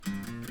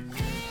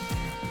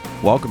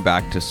Welcome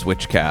back to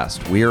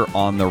Switchcast. We're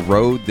on the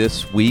road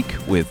this week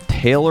with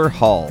Taylor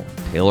Hull.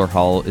 Taylor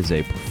Hull is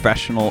a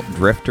professional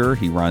drifter.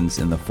 He runs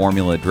in the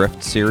Formula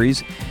Drift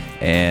series,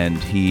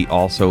 and he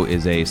also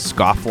is a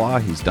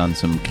scofflaw. He's done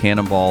some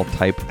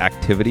cannonball-type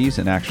activities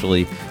and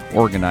actually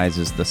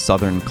organizes the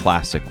Southern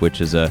Classic,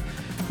 which is a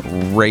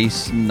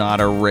race,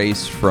 not a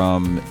race,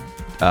 from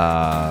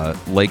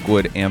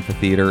Lakewood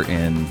Amphitheater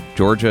in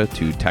Georgia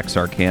to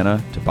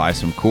Texarkana to buy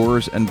some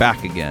Coors and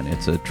back again.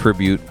 It's a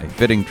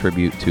fitting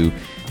tribute to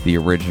the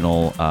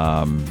original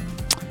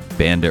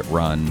Bandit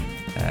Run.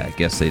 I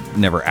guess they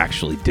never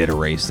actually did a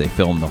race. They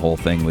filmed the whole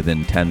thing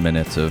within 10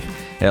 minutes of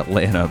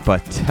Atlanta.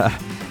 But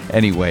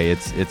anyway,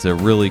 it's a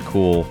really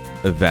cool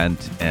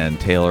event, and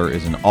Taylor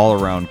is an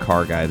all-around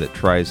car guy that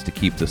tries to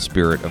keep the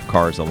spirit of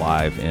cars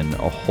alive in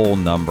a whole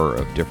number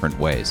of different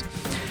ways.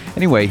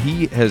 Anyway,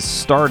 he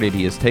has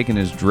taken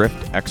his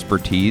drift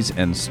expertise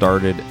and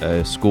started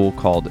a school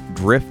called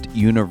Drift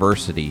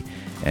University,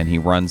 and he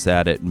runs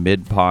that at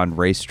Mid Pond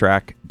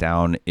Racetrack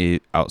down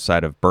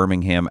outside of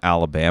Birmingham,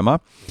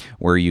 Alabama,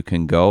 where you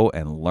can go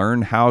and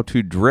learn how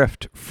to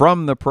drift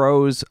from the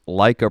pros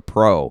like a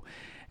pro.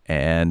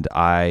 And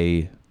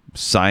I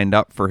signed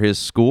up for his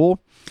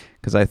school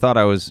because I thought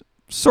I was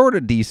sort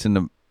of decent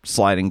at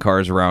sliding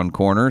cars around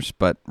corners,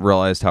 but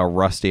realized how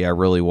rusty I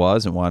really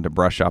was and wanted to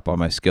brush up on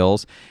my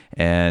skills.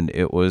 And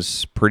it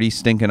was pretty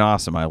stinking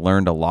awesome. I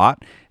learned a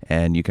lot,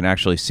 and you can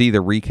actually see the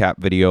recap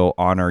video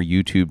on our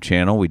YouTube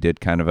channel. We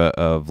did kind of a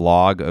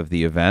vlog of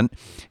the event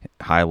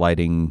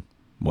highlighting,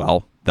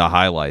 well, the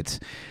highlights.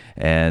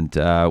 And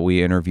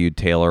we interviewed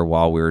Taylor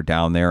while we were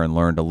down there and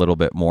learned a little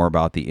bit more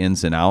about the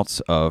ins and outs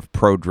of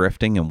pro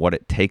drifting and what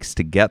it takes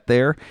to get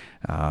there,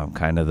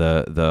 kind of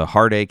the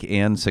heartache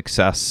and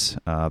success,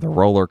 the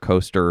roller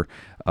coaster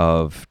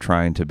of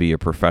trying to be a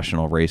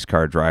professional race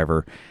car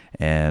driver,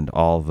 and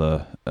all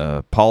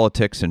the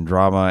politics and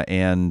drama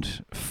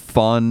and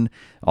fun,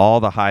 all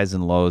the highs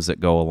and lows that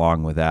go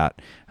along with that.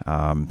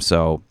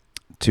 So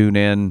tune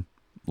in,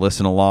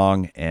 listen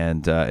along,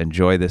 and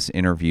enjoy this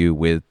interview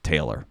with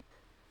Taylor.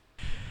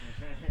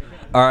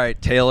 All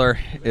right, Taylor,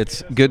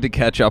 it's good to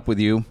catch up with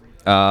you.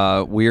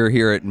 We are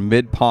here at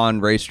Mid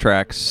Pond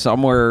Racetrack,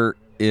 somewhere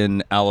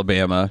in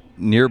Alabama,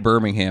 near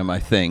Birmingham, I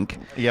think.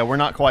 Yeah, we're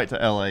not quite to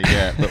LA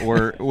yet,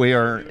 but we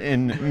are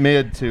in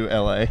mid to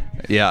LA.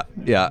 Yeah,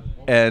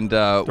 and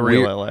the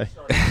real LA.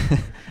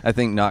 I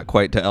think not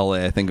quite to LA.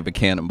 I think of a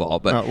cannonball,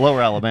 but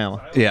Lower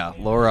Alabama. Yeah,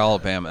 Lower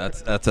Alabama.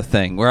 That's a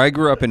thing. Where I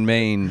grew up in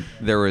Maine,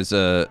 there was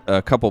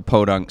a couple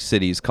podunk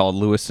cities called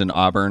Lewiston,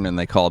 Auburn, and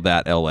they called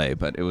that LA,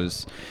 but it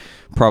was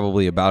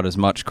probably about as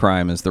much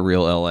crime as the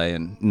real LA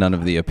and none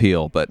of the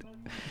appeal, but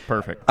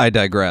perfect. I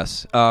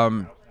digress.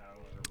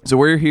 So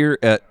we're here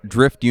at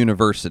Drift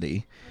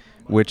University,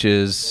 which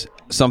is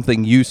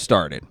something you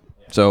started.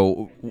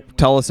 So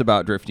tell us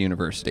about Drift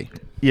University.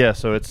 Yeah,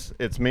 so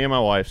it's me and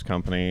my wife's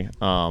company,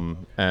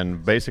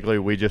 and basically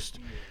we just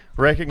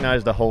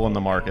recognized a hole in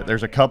the market.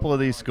 There's a couple of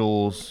these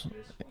schools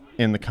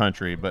in the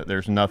country, but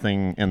there's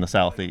nothing in the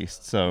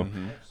Southeast. So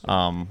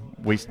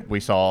we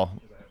saw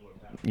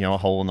a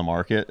hole in the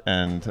market,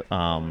 and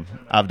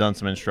I've done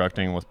some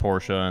instructing with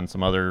Porsche and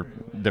some other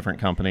different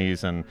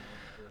companies and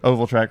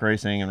oval track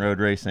racing and road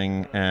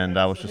racing, and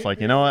I was just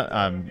like, you know what,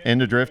 I'm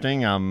into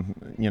drifting. I'm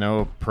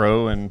a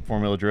pro in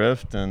Formula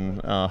Drift, and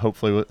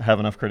hopefully have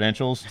enough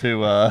credentials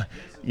to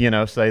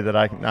say that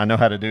I know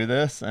how to do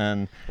this.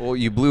 And well,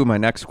 you blew my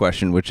next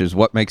question, which is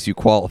what makes you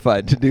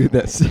qualified to do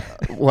this?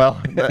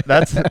 Well,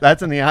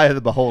 that's in the eye of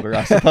the beholder,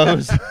 I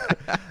suppose.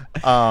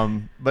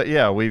 But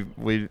yeah,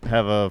 we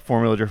have a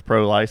Formula Drift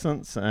Pro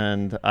license,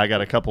 and I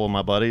got a couple of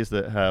my buddies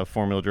that have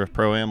Formula Drift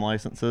Pro-Am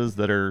licenses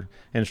that are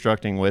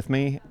instructing with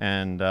me,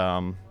 and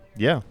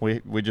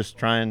we just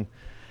try and.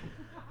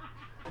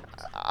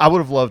 I would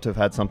have loved to have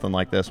had something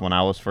like this when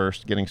I was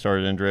first getting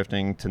started in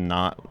drifting, to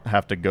not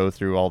have to go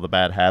through all the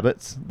bad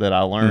habits that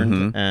I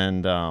learned,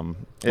 and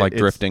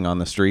drifting on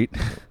the street.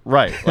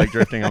 Right, like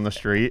drifting on the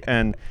street,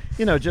 and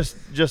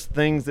just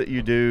things that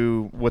you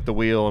do with the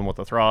wheel and with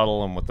the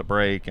throttle and with the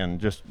brake, and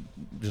just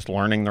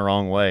learning the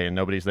wrong way, and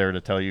nobody's there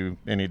to tell you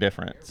any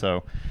different.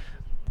 So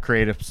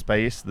create a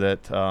space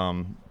that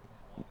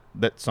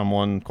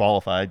someone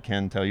qualified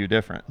can tell you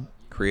different.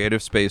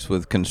 Creative space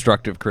with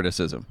constructive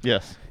criticism.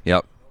 Yes.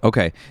 Yep.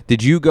 Okay.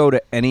 Did you go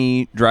to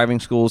any driving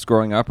schools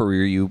growing up, or were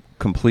you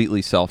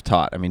completely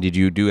self-taught? I mean, did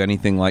you do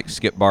anything like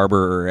Skip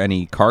Barber or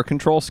any car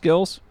control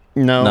skills?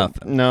 No,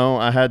 Nothing. No.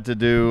 I had to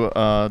do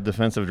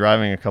defensive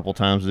driving a couple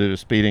times due to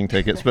speeding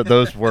tickets, but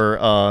those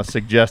were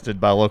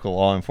suggested by local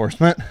law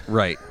enforcement.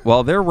 Right.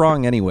 Well, they're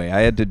wrong anyway.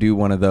 I had to do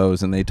one of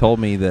those, and they told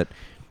me that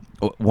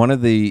one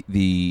of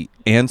the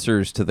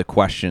answers to the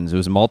questions, it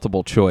was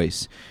multiple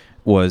choice,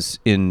 was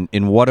in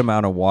what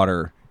amount of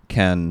water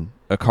can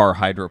a car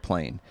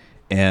hydroplane?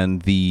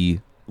 And the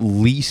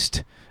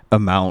least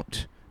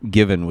amount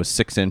given was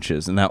 6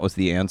 inches, and that was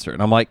the answer.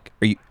 And I'm like,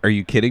 are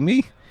you kidding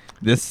me?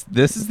 This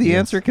is the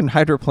answer? Can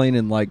hydroplane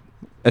in like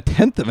a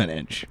tenth of an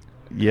inch?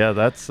 Yeah,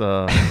 that's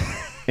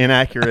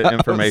inaccurate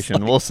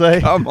information, we'll say.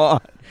 Come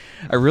on.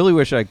 I really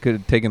wish I could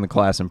have taken the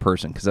class in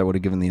person because I would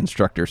have given the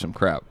instructor some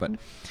crap. But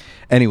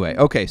anyway,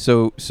 okay.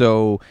 So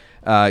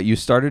you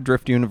started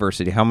Drift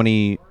University. How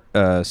many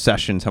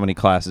sessions? How many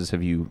classes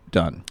have you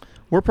done?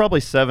 We're probably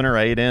 7 or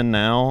 8 in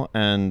now,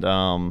 and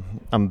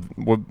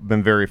we've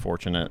been very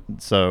fortunate.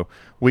 So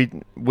we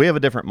have a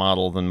different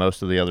model than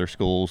most of the other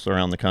schools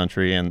around the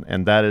country,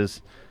 and that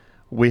is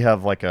we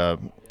have like a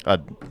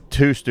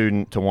 2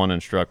 student to 1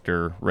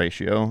 instructor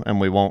ratio, and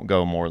we won't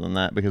go more than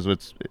that because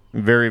it's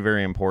very,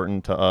 very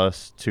important to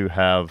us to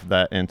have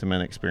that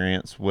intimate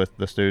experience with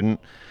the student.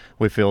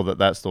 We feel that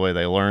that's the way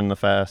they learn the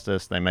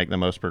fastest. They make the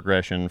most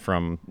progression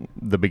from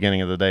the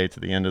beginning of the day to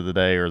the end of the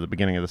day, or the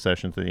beginning of the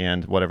session to the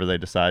end, whatever they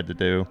decide to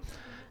do.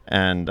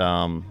 And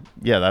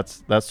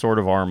that's sort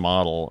of our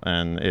model,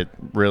 and it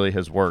really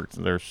has worked.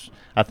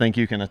 I think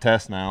you can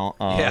attest now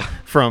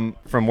from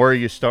where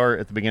you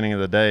start at the beginning of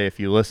the day. If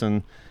you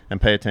listen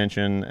and pay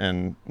attention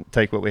and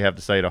take what we have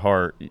to say to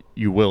heart,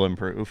 you will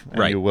improve,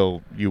 and you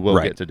will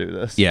get to do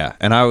this. Yeah,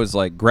 and I was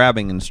like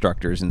grabbing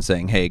instructors and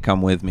saying, "Hey,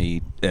 come with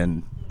me,"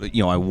 and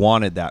I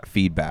wanted that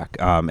feedback,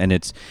 and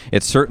it's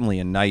certainly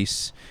a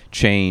nice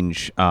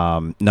change.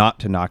 Not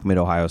to knock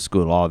Mid-Ohio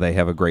School at all; they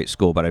have a great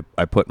school. But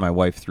I put my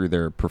wife through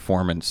their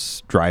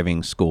performance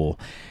driving school,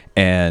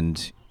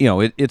 and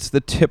it's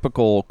the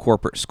typical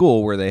corporate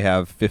school where they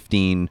have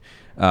 15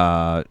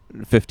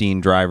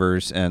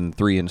 drivers and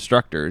 3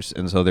 instructors,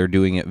 and so they're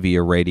doing it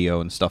via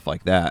radio and stuff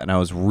like that. And I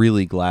was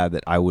really glad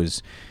that I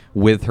was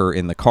with her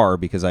in the car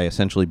because I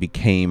essentially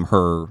became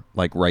her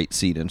like right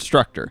seat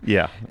instructor.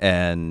 Yeah,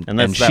 and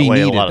that's she that way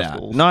needed a lot that. Of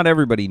schools. Not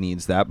everybody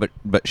needs that,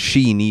 but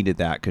she needed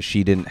that because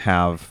she didn't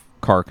have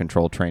car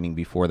control training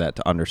before that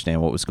to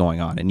understand what was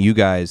going on. And you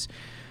guys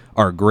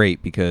are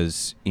great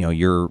because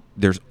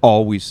there's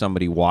always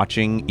somebody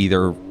watching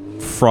either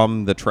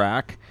from the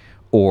track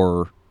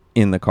or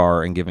in the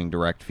car and giving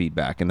direct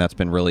feedback, and that's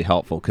been really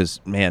helpful because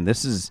man,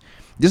 this is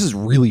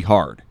really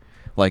hard.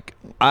 Like,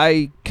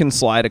 I can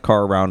slide a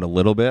car around a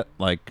little bit.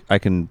 Like, I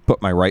can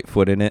put my right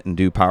foot in it and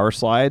do power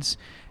slides,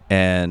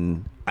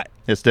 and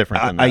it's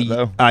different than that,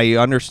 though. I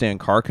understand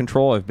car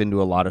control. I've been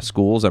to a lot of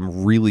schools.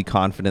 I'm really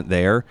confident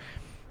there.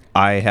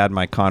 I had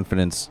my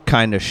confidence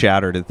kind of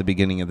shattered at the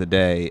beginning of the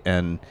day,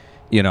 and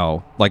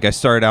like I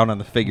started out on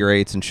the figure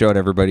eights and showed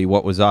everybody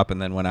what was up,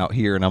 and then went out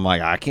here and I'm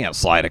like, I can't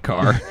slide a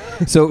car.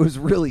 So it was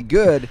really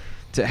good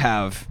to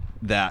have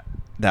that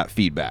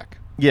feedback.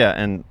 Yeah,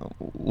 and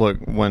look,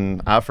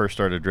 when I first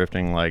started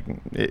drifting, like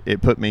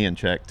it put me in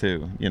check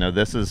too.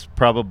 This is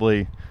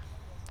probably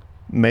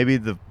maybe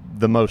the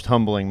most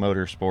humbling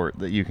motorsport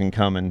that you can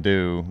come and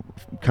do,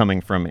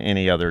 coming from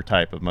any other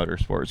type of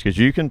motorsports, because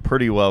you can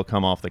pretty well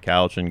come off the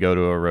couch and go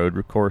to a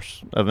road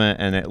course event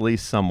and at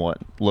least somewhat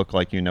look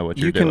like you know what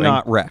you're doing. You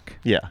cannot wreck.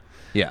 Yeah,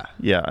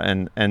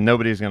 and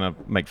nobody's gonna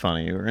make fun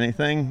of you or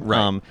anything.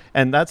 Right.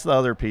 And that's the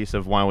other piece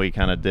of why we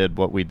kind of did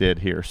what we did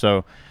here.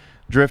 So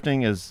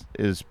drifting is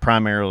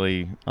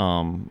primarily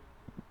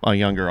a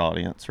younger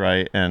audience,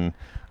 right? And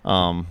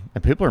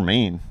people are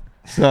mean.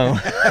 So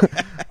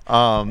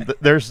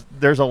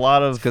there's a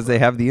lot of, because they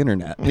have the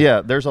internet.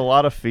 Yeah, there's a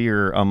lot of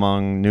fear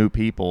among new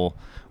people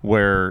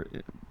where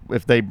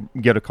if they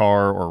get a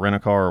car or rent a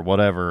car or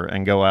whatever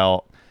and go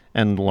out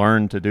and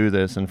learn to do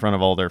this in front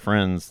of all their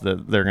friends,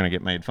 that they're going to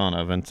get made fun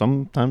of, and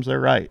sometimes they're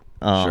right.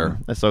 Sure.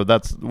 So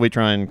we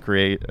try and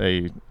create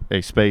a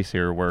space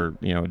here where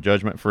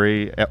judgment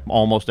free.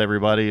 Almost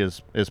everybody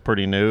is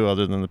pretty new,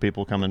 other than the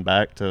people coming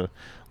back to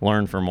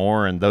learn for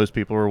more, and those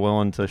people are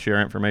willing to share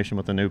information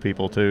with the new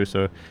people too.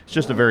 So it's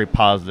just a very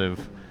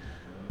positive,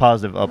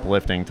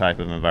 uplifting type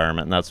of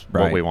environment, and that's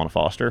what we want to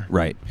foster.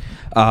 Right.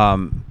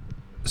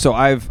 So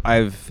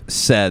I've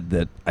said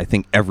that I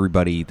think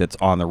everybody that's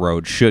on the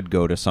road should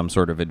go to some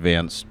sort of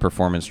advanced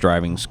performance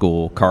driving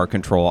school. Car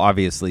control,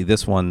 obviously,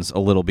 this one's a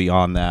little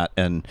beyond that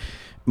and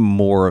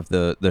more of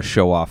the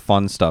show off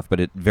fun stuff, but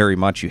it very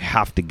much, you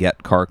have to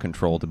get car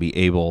control to be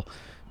able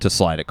to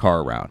slide a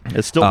car around.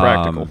 It's still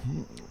practical.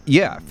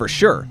 Yeah, for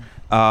sure.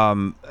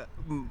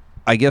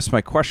 I guess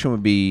my question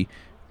would be,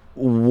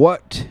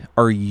 what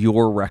are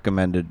your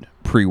recommended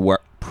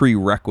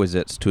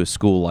prerequisites to a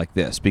school like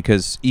this?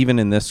 Because even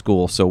in this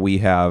school, so we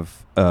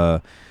have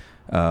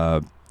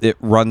it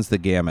runs the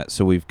gamut.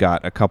 So we've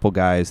got a couple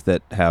guys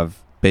that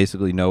have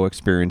basically no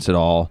experience at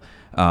all,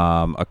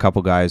 a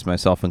couple guys,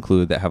 myself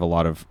included, that have a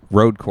lot of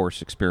road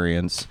course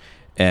experience,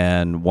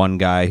 and one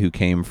guy who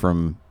came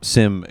from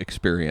sim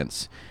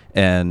experience,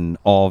 and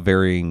all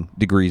varying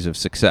degrees of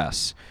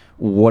success.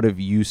 What have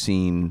you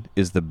seen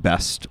is the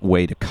best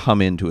way to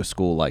come into a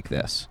school like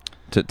this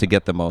to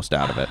get the most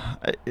out of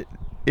it?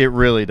 It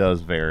really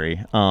does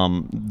vary.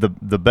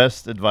 The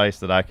best advice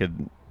that I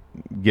could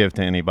give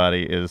to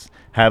anybody is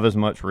have as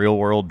much real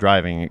world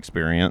driving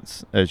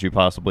experience as you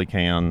possibly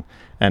can,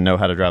 and know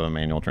how to drive a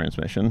manual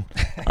transmission.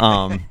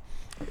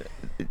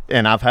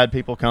 And I've had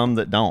people come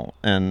that don't,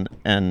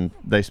 and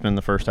they spend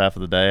the first half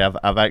of the day.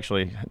 I've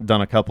actually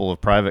done a couple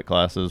of private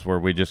classes where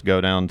we just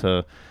go down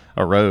to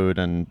a road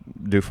and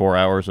do 4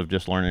 hours of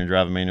just learning to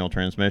drive a manual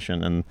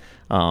transmission. And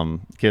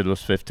kid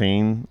was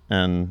 15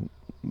 and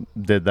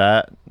did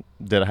that,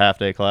 did a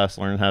half-day class,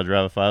 learned how to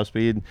drive a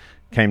 5-speed,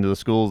 came to the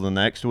school the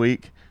next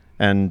week,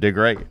 and did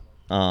great.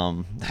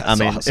 Awesome.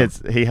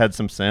 He had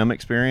some sim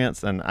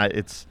experience, and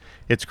it's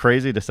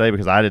crazy to say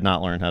because I did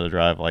not learn how to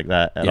drive like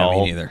that at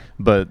all. Me neither.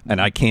 But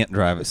And I can't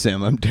drive a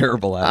sim. I'm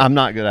terrible at it. I'm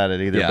not good at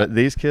it either. Yeah. But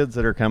these kids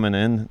that are coming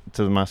in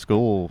to my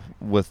school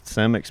with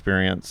sim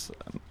experience,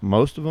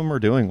 most of them are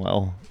doing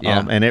well.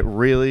 Yeah. And it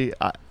really,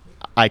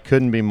 I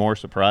couldn't be more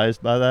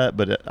surprised by that.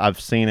 But I've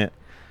seen it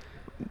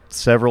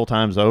several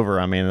times over.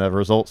 I mean, the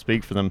results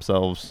speak for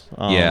themselves.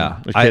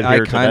 Yeah, the kid I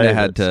here kind today of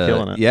had that's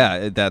killing to. it.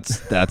 Yeah,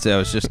 that's. I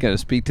was just going to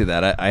speak to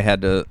that. I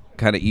had to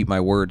kind of eat my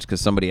words because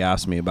somebody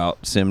asked me about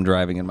sim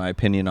driving and my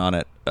opinion on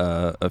it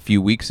a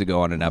few weeks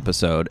ago on an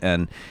episode,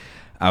 and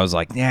I was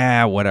like,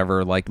 yeah,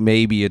 whatever. Like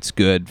maybe it's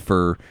good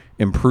for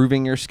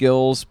improving your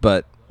skills,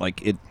 but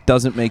like it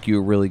doesn't make you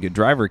a really good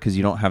driver because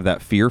you don't have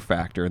that fear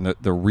factor and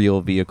the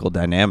real vehicle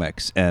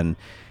dynamics. And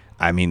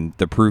I mean,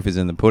 the proof is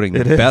in the pudding.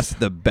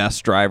 The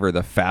best driver,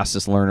 the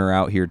fastest learner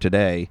out here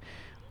today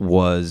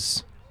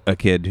was a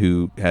kid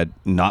who had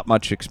not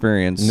much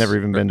experience. Never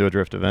even been to a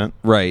drift event.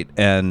 Right,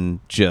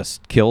 and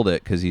just killed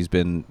it because he's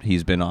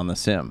been on the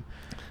sim.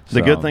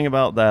 The good thing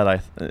about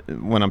that,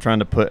 when I'm trying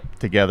to put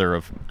together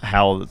of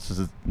how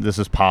this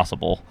is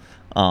possible,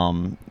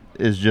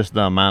 is just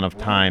the amount of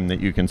time that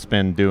you can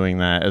spend doing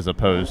that as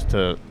opposed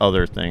to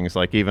other things.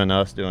 Like even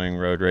us doing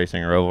road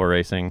racing or oval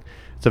racing,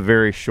 it's a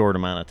very short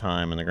amount of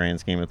time in the grand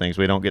scheme of things.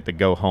 We don't get to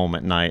go home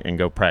at night and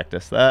go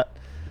practice that.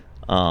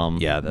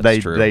 Yeah,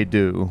 that's true. They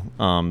do.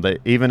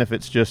 Even if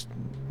it's just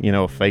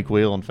a fake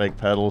wheel and fake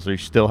pedals, you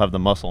still have the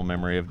muscle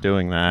memory of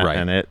doing that. Right.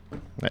 And it,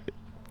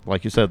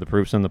 like you said, the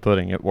proof's in the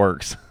pudding. It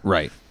works.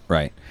 Right.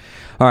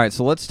 All right,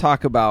 so let's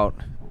talk about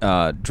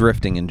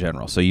drifting in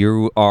general. So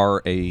you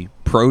are a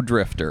pro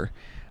drifter.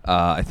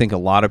 I think a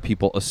lot of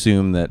people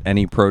assume that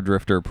any pro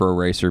drifter, pro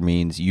racer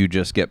means you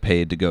just get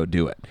paid to go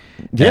do it.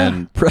 Yeah.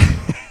 And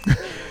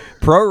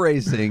pro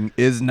racing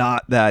is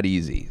not that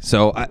easy.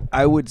 So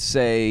I would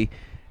say,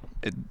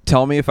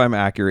 tell me if I'm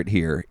accurate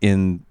here.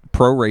 In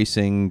pro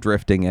racing,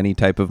 drifting, any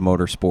type of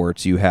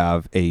motorsports, you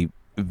have a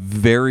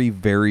very,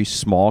 very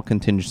small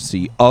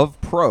contingency of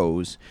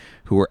pros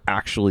who are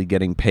actually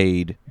getting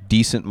paid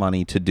decent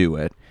money to do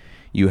it.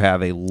 You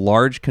have a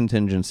large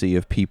contingency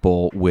of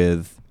people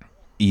with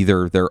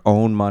either their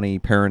own money,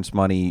 parents'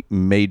 money,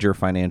 major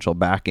financial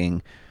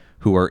backing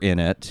who are in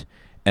it,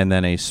 and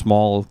then a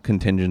small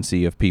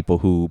contingency of people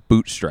who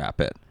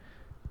bootstrap it.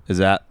 Is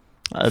that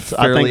I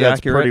fairly think that's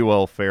accurate? pretty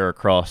well fair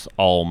across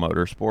all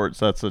motorsports.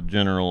 That's a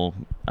general,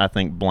 I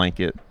think,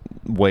 blanket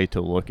way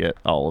to look at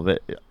all of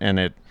it, and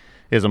it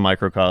is a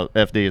microcosm.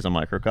 FD is a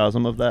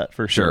microcosm of that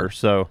for sure.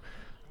 So,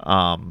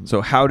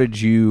 so how did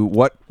you?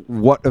 What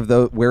of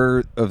those?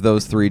 Where of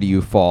those three do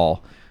you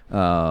fall?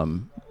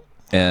 And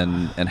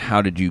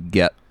how did you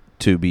get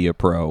to be a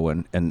pro?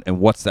 And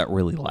what's that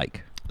really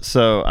like?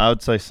 So I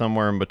would say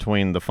somewhere in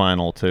between the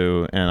final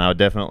two, and I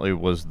definitely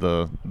was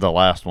the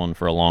last one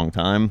for a long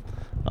time.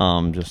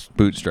 Just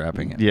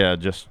bootstrapping it. Yeah,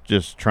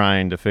 just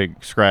trying to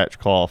scratch,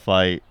 claw,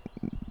 fight,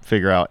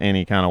 figure out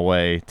any kind of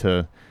way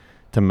to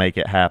make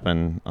it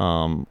happen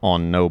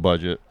on no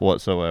budget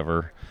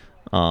whatsoever.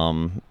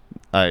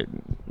 I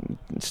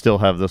still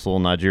have this little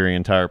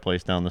Nigerian tire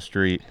place down the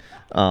street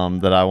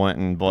that I went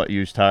and bought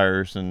used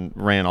tires and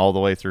ran all the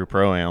way through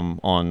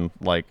Pro-Am on,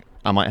 like,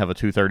 I might have a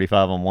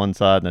 235 on one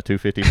side and a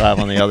 255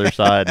 on the other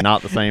side,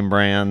 not the same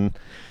brand,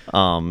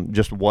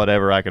 just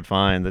whatever I could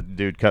find. The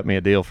dude cut me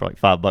a deal for like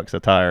 $5 a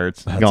tire.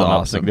 It's That's gone up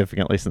awesome.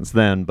 significantly since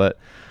then, but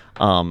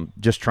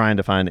just trying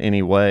to find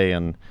any way.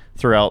 And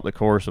throughout the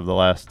course of the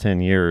last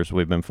 10 years,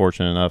 we've been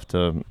fortunate enough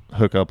to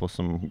hook up with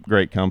some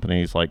great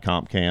companies like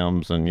Comp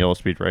Cams and Yellow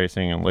Speed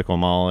Racing and Liqui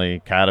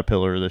Moly,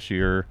 Caterpillar this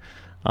year,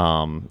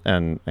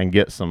 and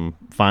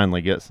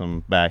finally get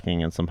some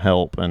backing and some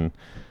help and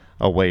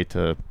a way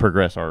to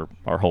progress our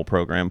whole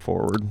program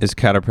forward. Is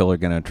Caterpillar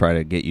going to try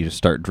to get you to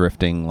start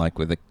drifting like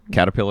with the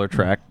Caterpillar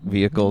track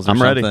vehicles or I'm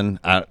something?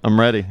 ready. I'm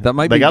ready. That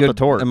might They be got good. the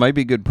torque. It might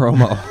be good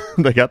promo.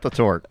 They got the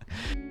torque.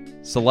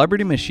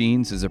 Celebrity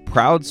Machines is a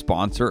proud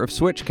sponsor of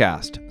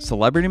Switchcast.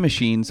 Celebrity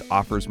Machines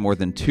offers more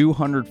than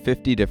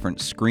 250 different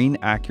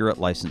screen-accurate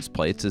license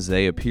plates as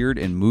they appeared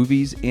in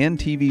movies and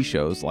TV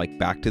shows like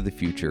Back to the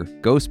Future,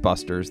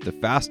 Ghostbusters, The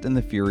Fast and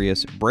the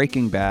Furious,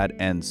 Breaking Bad,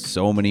 and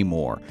so many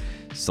more.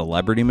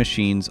 Celebrity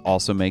Machines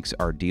also makes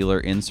our dealer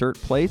insert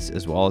plates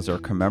as well as our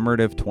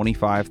commemorative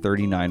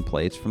 2539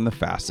 plates from the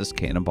fastest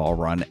cannonball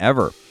run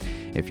ever.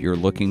 If you're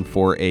looking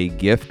for a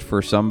gift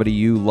for somebody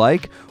you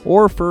like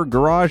or for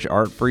garage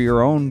art for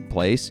your own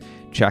place,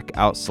 check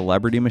out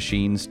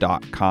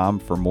celebritymachines.com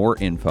for more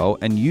info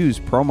and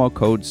use promo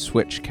code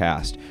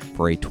SWITCHCAST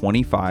for a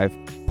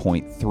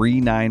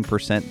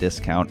 25.39%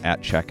 discount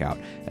at checkout.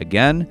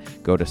 Again,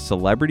 go to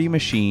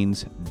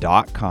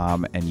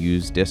celebritymachines.com and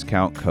use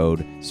discount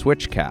code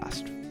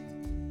SWITCHCAST.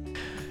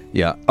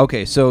 Yeah.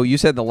 Okay. So you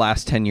said the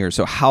last 10 years.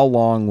 So how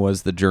long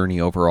was the journey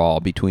overall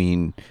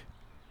between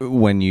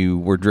when you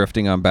were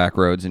drifting on back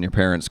roads in your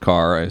parents'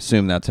 car? I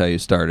assume that's how you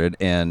started.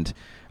 And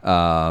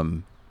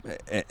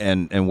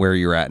and where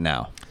you're at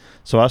now?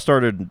 So I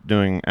started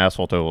doing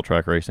asphalt oval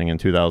track racing in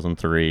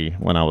 2003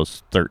 when I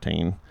was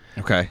 13.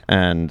 Okay.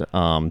 And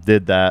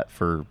did that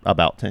for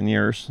about 10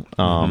 years.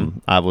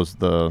 I was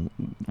the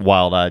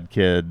wild-eyed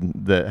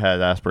kid that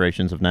had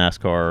aspirations of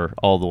NASCAR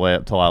all the way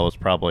up till I was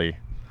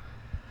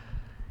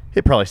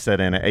it probably set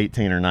in at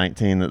 18 or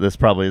 19 that this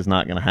probably is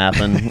not going to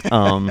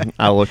happen.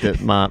 I looked at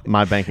my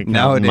bank account.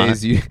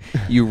 Nowadays,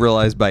 you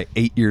realize by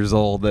 8 years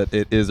old that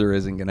it is or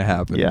isn't going to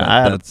happen.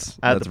 Yeah, that's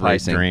I had the pipe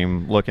racing.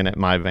 dream looking at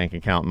my bank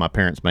account and my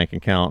parents' bank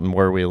account and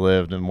where we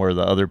lived and where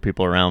the other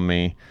people around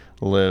me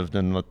lived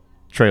and what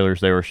trailers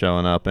they were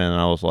showing up in. And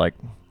I was like,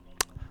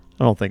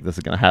 I don't think this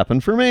is going to happen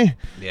for me.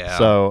 Yeah.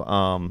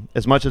 So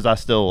as much as I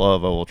still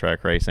love oval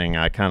track racing,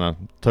 I kind of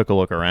took a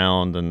look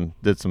around and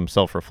did some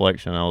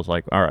self-reflection. I was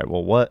like, all right,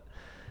 well, what?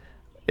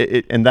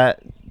 And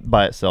that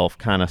by itself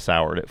kind of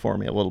soured it for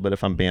me a little bit,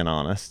 if I'm being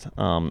honest.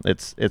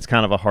 It's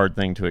kind of a hard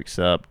thing to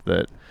accept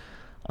that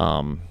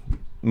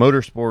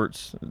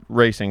motorsports,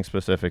 racing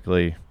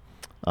specifically,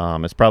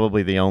 is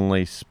probably the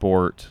only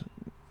sport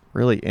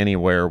really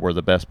anywhere where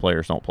the best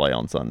players don't play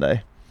on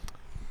Sunday.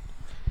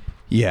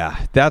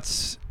 Yeah,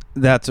 that's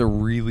a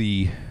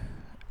really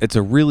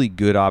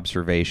good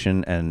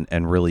observation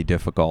and really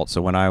difficult.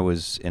 So when I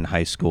was in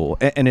high school,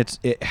 and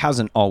it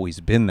hasn't always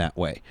been that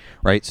way,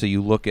 right? So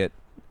you look at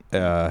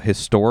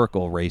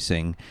historical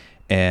racing,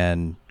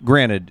 and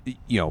granted,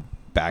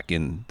 back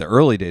in the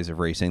early days of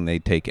racing,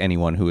 they'd take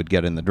anyone who would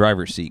get in the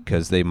driver's seat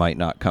because they might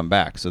not come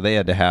back. So they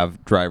had to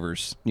have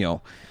drivers,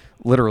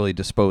 literally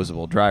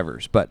disposable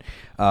drivers. But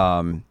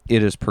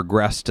it has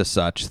progressed to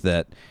such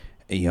that,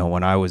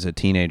 when I was a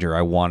teenager,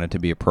 I wanted to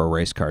be a pro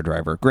race car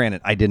driver. Granted,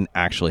 I didn't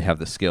actually have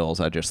the skills.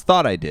 I just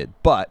thought I did.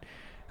 But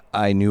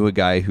I knew a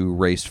guy who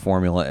raced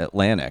Formula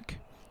Atlantic,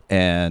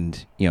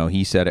 and,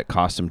 he said it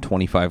cost him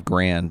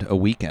 $25,000 a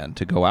weekend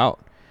to go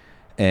out.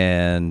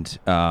 And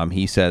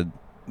he said,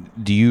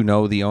 do you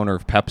know the owner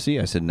of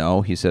Pepsi? I said,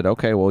 no. He said,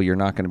 okay, well, you're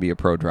not going to be a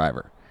pro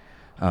driver.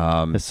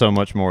 It's so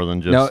much more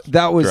than just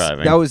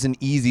driving. That was an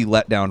easy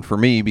letdown for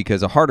me,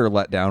 because a harder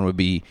letdown would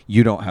be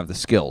you don't have the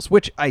skills,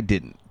 which I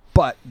didn't.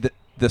 But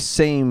the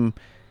same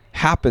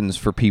happens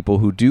for people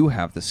who do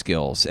have the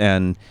skills.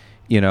 And,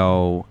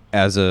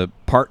 as a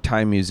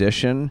part-time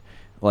musician,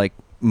 like,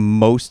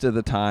 most of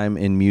the time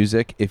in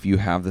music, if you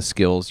have the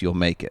skills, you'll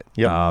make it.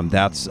 Yep.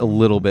 That's a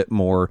little bit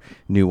more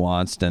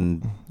nuanced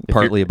and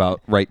partly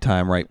about right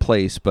time, right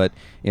place. But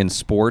in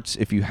sports,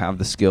 if you have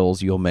the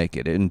skills, you'll make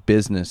it. In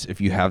business,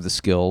 if you have the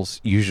skills,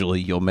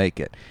 usually you'll make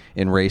it.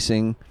 In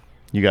racing,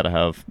 you got to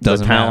have the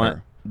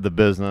talent, the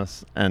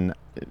business, and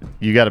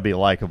you got to be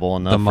likable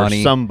enough for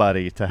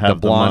somebody to have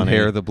the blonde money.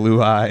 hair, the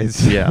blue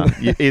eyes. Yeah.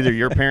 Either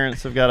your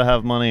parents have got to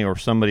have money or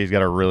somebody's got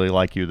to really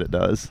like you that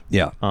does.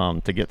 Yeah.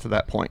 To get to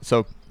that point.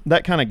 So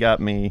that kind of got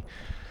me,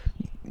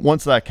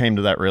 once I came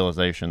to that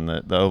realization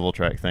that the oval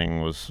track thing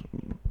was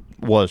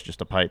just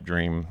a pipe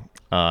dream,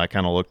 I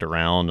kind of looked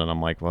around and I'm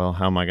like, well,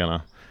 how am I going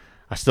to,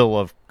 I still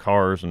love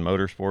cars and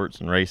motorsports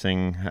and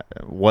racing.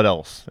 What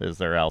else is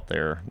there out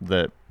there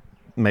that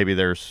maybe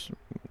there's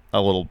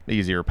a little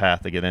easier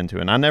path to get into?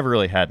 And I never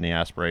really had any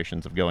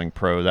aspirations of going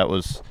pro. That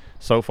was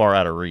so far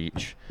out of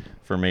reach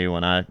for me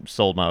when I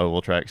sold my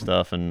oval track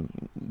stuff and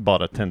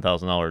bought a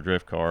 $10,000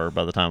 drift car.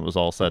 By the time it was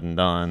all said and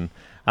done,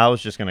 I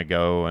was just going to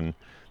go and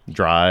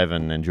drive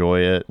and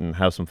enjoy it and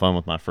have some fun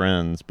with my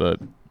friends.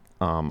 But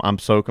I'm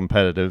so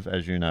competitive,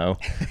 as you know.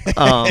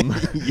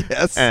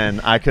 Yes.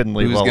 And I couldn't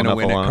leave well enough alone.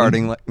 Who's going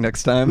to win at karting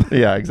next time?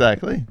 Yeah,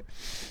 exactly.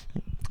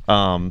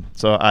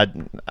 So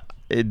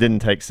it didn't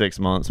take 6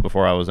 months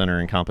before I was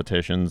entering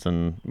competitions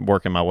and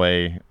working my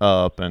way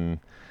up, and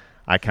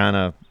I kind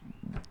of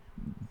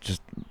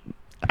just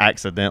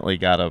accidentally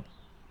got a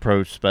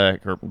Pro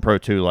Spec or Pro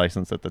 2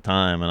 license at the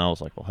time, and I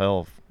was like, well,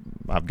 hell, if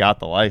I've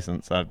got the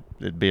license,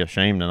 it'd be a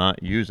shame to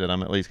not use it.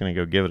 I'm at least going to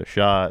go give it a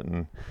shot,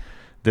 and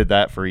did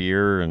that for a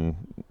year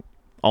and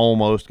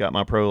almost got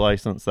my pro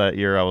license that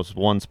year. I was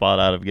one spot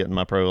out of getting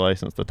my pro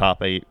license. The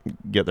top 8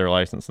 get their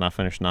license, and I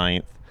finished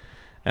 9th.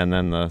 And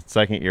then the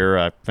second year,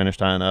 I finished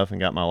high enough and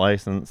got my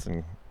license.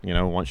 And,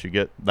 once you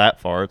get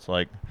that far, it's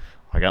like,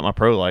 I got my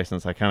pro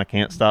license. I kind of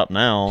can't stop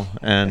now.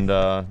 And,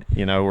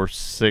 we're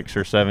 6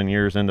 or 7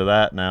 years into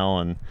that now.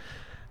 And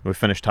we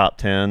finished top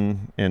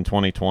 10 in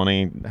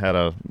 2020, had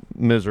a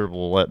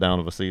miserable letdown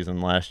of a season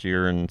last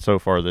year. And so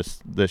far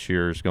this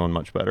year is going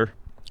much better.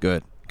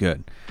 Good.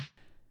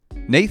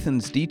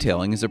 Nathan's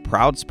Detailing is a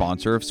proud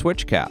sponsor of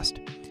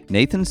Switchcast.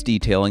 Nathan's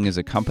Detailing is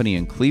a company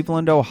in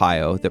Cleveland,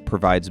 Ohio that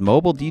provides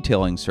mobile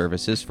detailing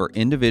services for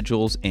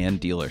individuals and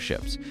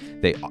dealerships.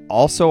 They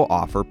also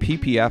offer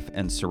PPF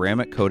and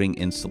ceramic coating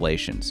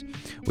installations.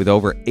 With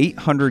over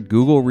 800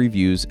 Google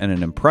reviews and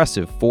an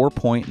impressive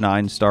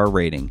 4.9 star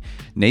rating,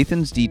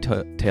 Nathan's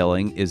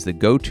Detailing is the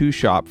go-to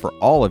shop for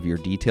all of your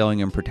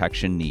detailing and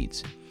protection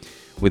needs.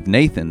 With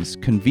Nathan's,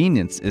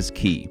 convenience is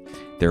key.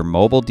 Their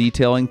mobile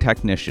detailing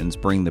technicians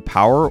bring the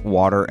power,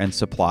 water, and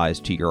supplies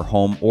to your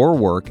home or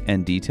work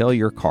and detail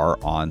your car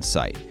on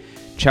site.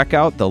 Check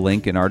out the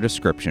link in our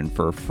description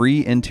for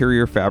free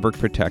interior fabric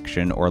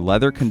protection or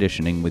leather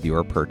conditioning with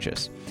your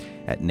purchase.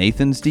 At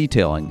Nathan's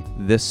Detailing,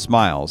 this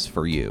smiles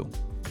for you.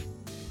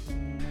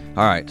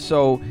 All right,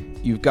 so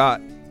you've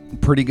got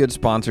pretty good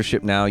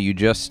sponsorship now. You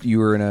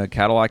were in a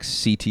Cadillac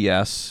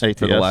CTS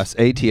for the last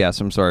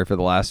ATS. I'm sorry, for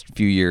the last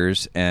few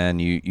years,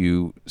 and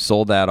you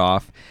sold that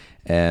off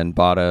and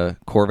bought a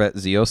Corvette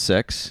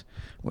Z06,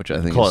 which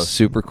I think is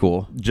super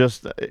cool.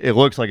 Just it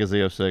looks like a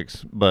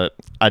Z06, but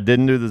I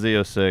didn't do the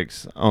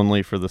Z06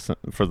 only for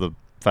the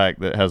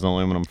fact that it has an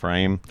aluminum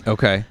frame.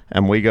 Okay,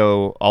 and we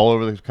go all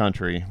over the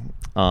country,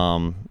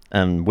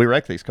 and we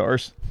wreck these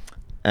cars,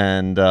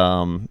 and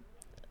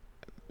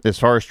as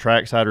far as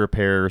trackside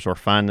repairs or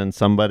finding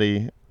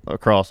somebody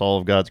across all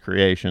of God's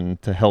creation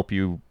to help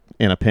you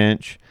in a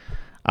pinch,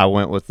 I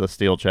went with the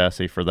steel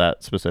chassis for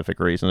that specific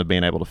reason of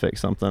being able to fix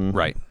something.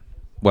 Right.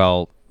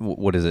 Well,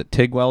 what is it?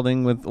 TIG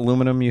welding with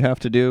aluminum you have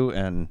to do,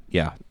 and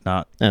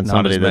not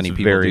somebody as many that's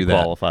people very do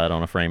that. qualified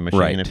on a frame machine.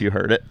 Right. If you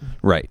heard it,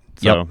 right.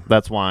 So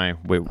that's why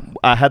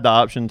I had the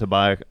option to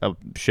buy a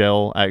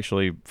shell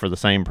actually for the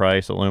same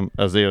price, a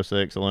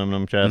Z06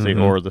 aluminum chassis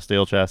or the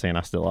steel chassis, and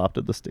I still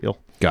opted the steel.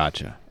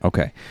 Gotcha.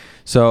 Okay.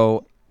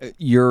 So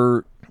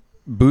you're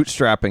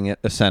bootstrapping it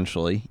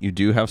essentially. You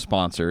do have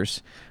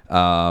sponsors.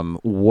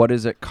 What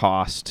does it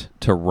cost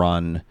to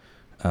run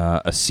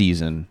a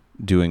season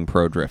doing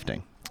pro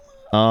drifting?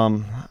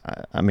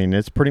 I mean,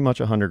 it's pretty much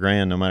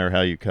 $100,000 no matter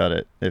how you cut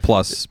it.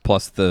 Plus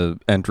the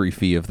entry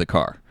fee of the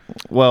car.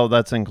 Well,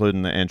 that's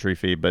including the entry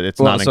fee, but it's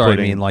not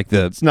including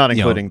it's not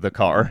including the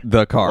car.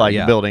 The car, like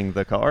building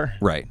the car.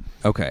 Right.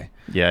 Okay.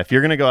 Yeah, if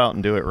you're going to go out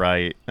and do it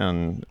right,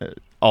 and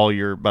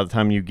by the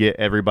time you get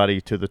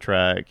everybody to the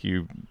track,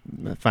 you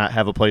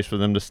have a place for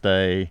them to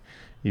stay,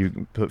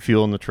 you put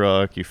fuel in the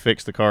truck, you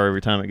fix the car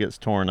every time it gets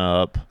torn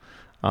up,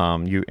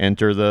 you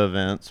enter the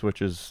events,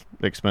 which is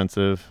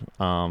expensive,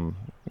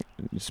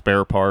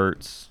 spare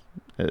parts,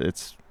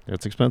 it's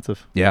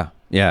expensive. Yeah,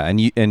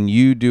 and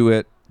you do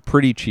it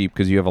pretty cheap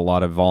because you have a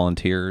lot of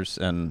volunteers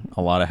and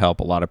a lot of help,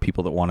 a lot of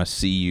people that want to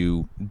see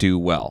you do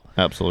well.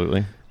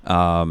 Absolutely.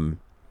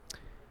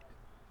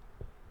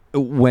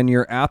 When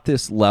you're at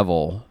this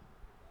level,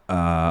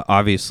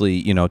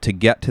 obviously, to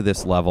get to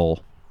this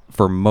level,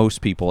 for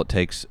most people, it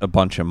takes a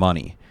bunch of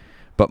money.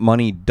 But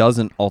money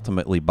doesn't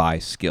ultimately buy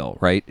skill,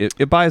 right?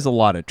 It buys a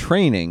lot of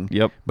training,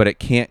 but it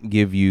can't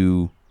give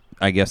you,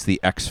 I guess, the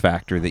X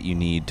factor that you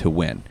need to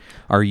win.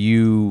 Are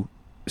you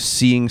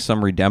seeing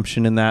some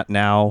redemption in that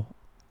now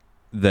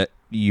that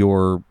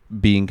you're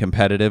being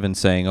competitive and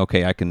saying,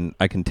 okay, I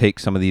can take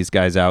some of these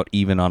guys out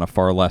even on a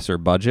far lesser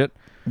budget?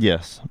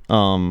 Yes.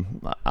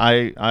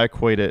 I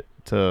equate it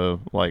to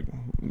like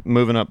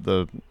moving up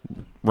the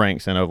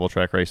ranks in oval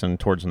track racing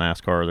towards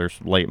NASCAR. There's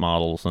late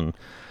models and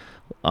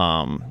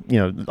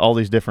all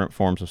these different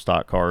forms of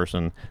stock cars,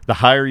 and the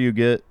higher you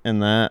get in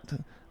that,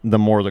 the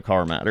more the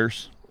car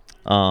matters.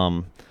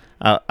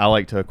 I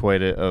like to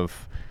equate it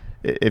of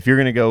if you're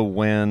going to go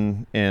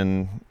win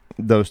in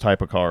those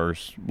type of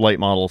cars, late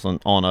models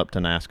and on up to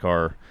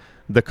NASCAR,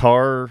 the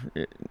car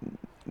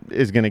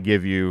is going to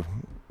give you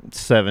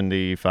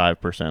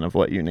 75% of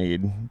what you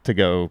need to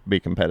go be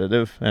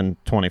competitive, and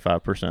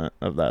 25%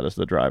 of that is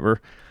the driver.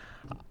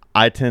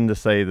 I tend to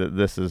say that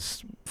this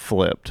is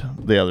flipped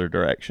the other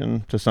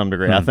direction to some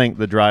degree. I think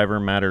the driver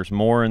matters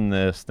more in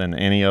this than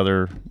any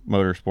other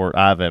motorsport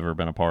I've ever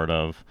been a part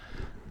of.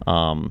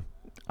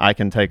 I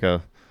can take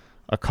a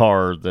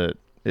car that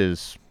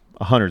is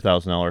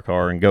 $100,000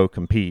 car and go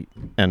compete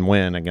and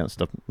win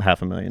against a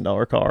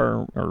 $500,000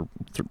 car or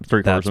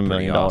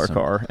 $750,000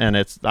 car, and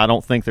I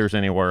don't think there's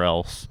anywhere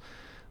else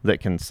that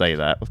can say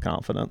that with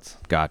confidence.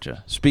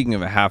 Gotcha. Speaking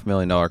of a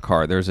 $500,000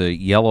 car, there's a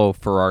yellow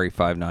Ferrari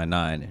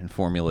 599 in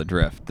Formula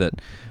Drift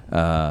that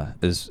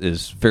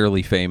is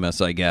fairly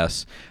famous, I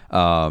guess.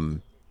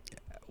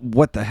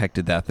 What the heck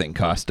did that thing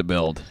cost to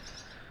build?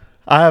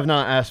 I have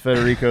not asked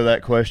Federico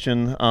that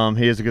question.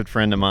 He is a good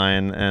friend of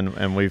mine,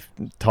 and we've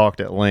talked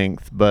at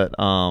length, but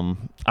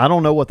I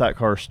don't know what that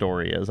car's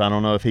story is. I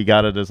don't know if he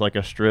got it as like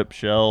a strip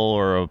shell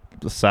or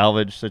a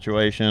salvage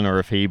situation, or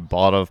if he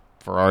bought a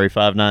Ferrari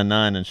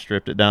 599 and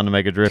stripped it down to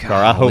make a drift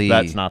car. I hope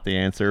that's not the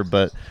answer,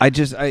 but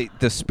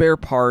the spare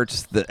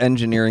parts, the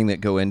engineering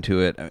that go into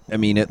it. I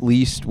mean, at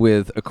least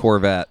with a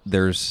Corvette,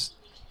 there's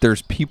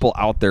people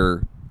out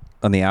there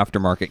on the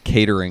aftermarket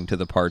catering to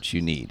the parts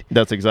you need.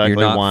 That's exactly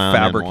why you're not I'm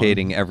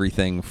fabricating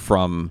everything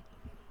from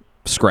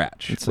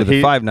scratch. With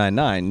a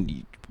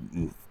 599,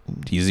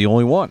 he's the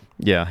only one.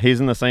 Yeah, he's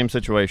in the same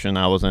situation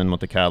I was in with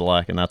the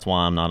Cadillac, and that's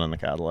why I'm not in the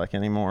Cadillac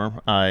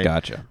anymore.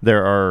 Gotcha.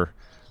 There are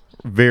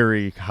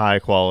very high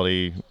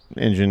quality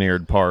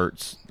engineered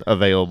parts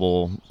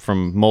available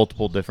from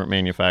multiple different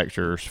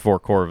manufacturers for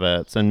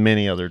Corvettes and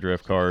many other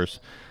drift cars,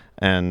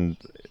 and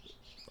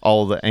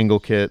all the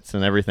angle kits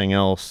and everything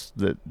else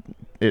that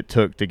it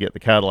took to get the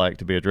Cadillac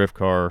to be a drift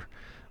car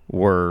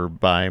were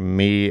by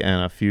me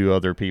and a few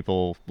other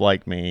people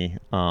like me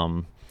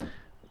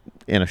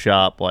in a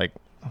shop like,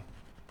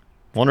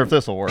 wonder if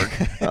this will work.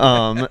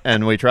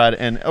 And we tried,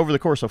 and over the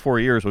course of 4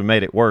 years we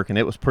made it work, and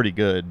it was pretty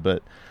good,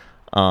 but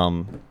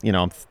You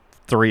know, I'm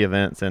 3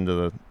 events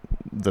into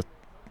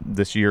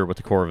this year with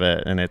the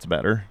Corvette, and it's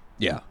better.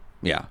 Yeah.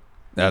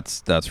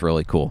 That's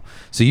really cool.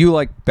 So you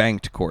like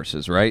banked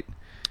courses, right?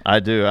 I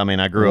do. I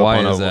mean, I grew Why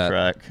up on is oval that?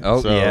 track.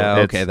 Oh, so yeah,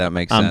 okay, that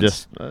makes sense. I'm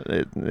just,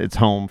 it's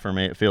home for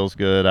me. It feels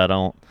good.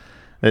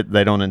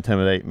 They don't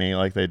intimidate me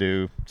like they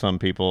do some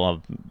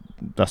people.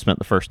 I spent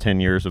the first 10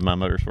 years of my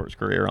motorsports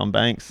career on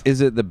banks.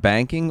 Is it the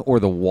banking or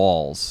the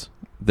walls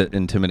that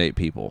intimidate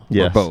people?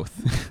 Yes. Or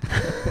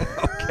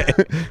both?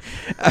 Okay.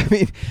 I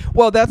mean,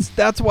 well,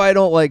 that's why I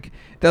don't like.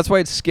 That's why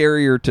it's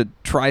scarier to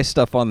try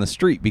stuff on the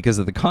street because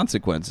of the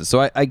consequences.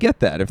 So I get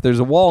that. If there's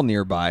a wall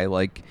nearby,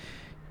 like,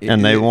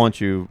 And they want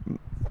you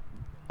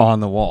on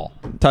the wall,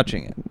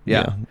 touching it.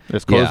 Yeah.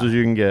 as close Yeah. as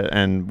you can get.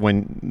 And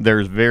when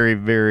there's very,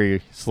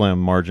 very slim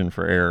margin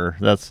for error,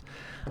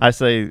 I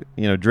say,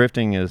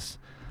 drifting is,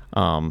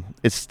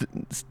 it's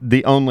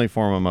the only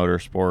form of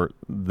motorsport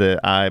that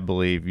I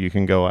believe you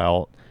can go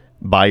out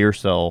by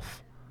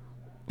yourself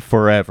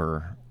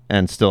forever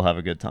and still have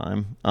a good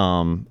time.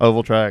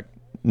 Oval track,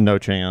 no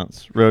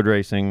chance. Road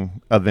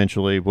racing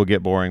eventually will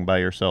get boring by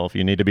yourself.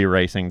 You need to be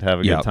racing to have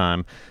a good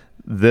time.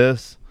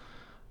 This,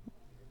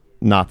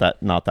 not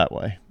that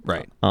way.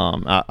 Right.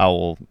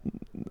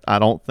 I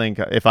don't think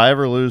if I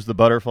ever lose the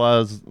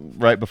butterflies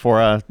right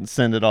before I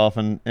send it off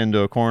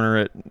into a corner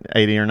at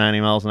 80 or 90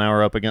 miles an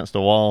hour up against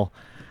a wall,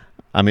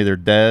 I'm either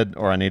dead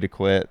or I need to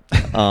quit,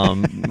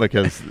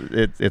 because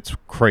it's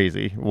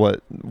crazy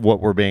what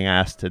we're being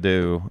asked to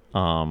do,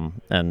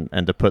 and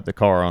to put the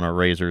car on a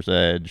razor's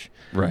edge,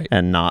 Right.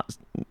 and not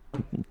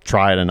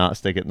try to not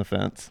stick it in the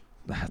fence.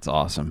 That's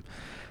awesome.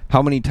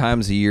 How many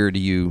times a year do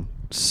you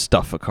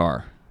stuff a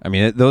car? I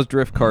mean, those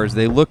drift cars,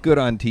 they look good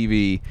on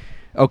TV.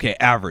 Okay,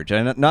 average.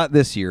 And not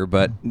this year,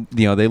 but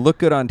they look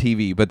good on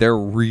TV, but they're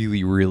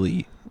really,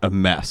 really a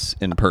mess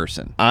in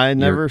person. I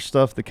never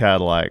stuffed the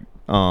Cadillac.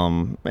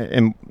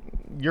 And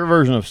your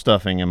version of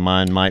stuffing and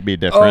mine might be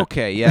different.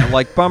 Okay, yeah,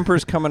 like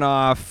bumpers coming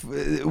off.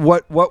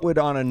 What would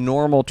on a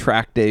normal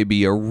track day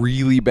be a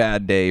really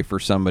bad day for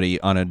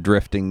somebody on a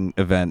drifting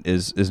event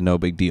is no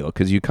big deal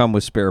because you come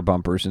with spare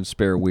bumpers and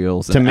spare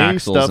wheels and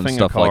axles and stuffing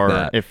stuff a car,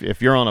 like that.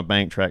 If you're on a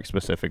bank track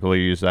specifically,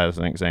 use that as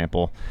an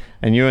example,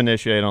 and you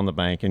initiate on the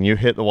bank and you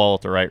hit the wall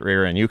at the right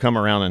rear and you come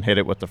around and hit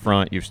it with the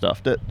front, you've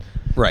stuffed it.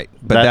 Right,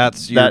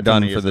 but you're to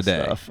done me for is the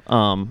day. Stuff.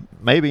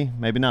 Maybe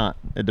not.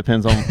 It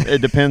depends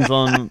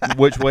on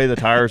which way the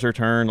tires are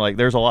turned. Like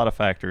there's a lot of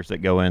factors that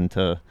go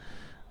into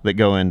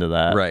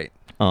that. Right.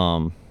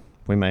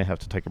 We may have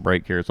to take a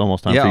break here. It's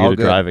almost time Yeah, for you all to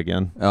good. drive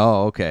again.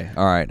 Oh, okay.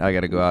 All right. I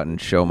got to go out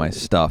and show my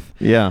stuff.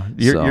 Yeah,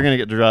 you're So- gonna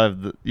get to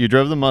drive. You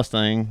drove the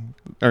Mustang,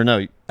 or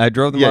no? I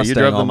drove the Yeah, you Mustang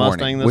drove the all Mustang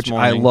morning, this which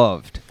I morning.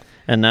 loved.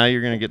 And now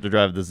you're going to get to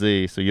drive the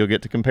Z, so you'll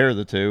get to compare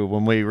the two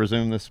when we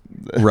resume this.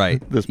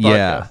 Right. This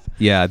podcast.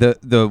 Yeah.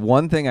 The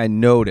one thing I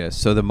noticed,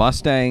 so the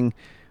Mustang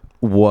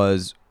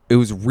was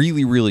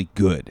really, really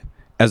good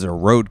as a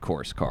road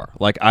course car.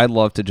 Like I'd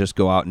love to just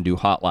go out and do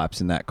hot laps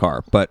in that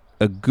car, but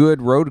a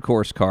good road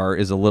course car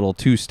is a little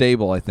too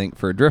stable, I think,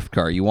 for a drift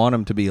car. You want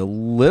them to be a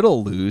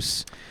little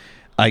loose,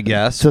 I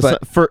guess, but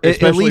at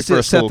especially least for a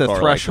it set school the car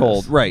like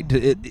threshold. this. Right.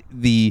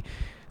 The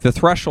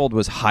threshold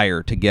was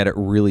higher to get it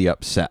really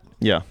upset.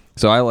 Yeah.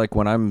 So I like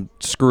when I'm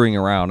screwing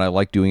around, I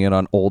like doing it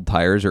on old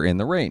tires or in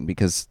the rain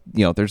because,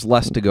 there's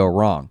less to go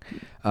wrong.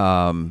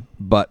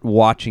 But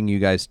watching you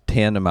guys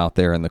tandem out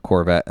there in the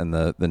Corvette and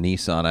the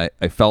Nissan,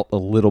 I felt a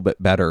little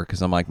bit better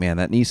because I'm like, man,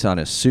 that Nissan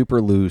is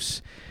super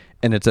loose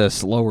and it's a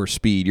slower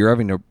speed. You're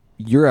having to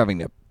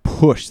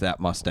push that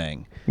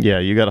Mustang Yeah,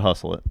 you got to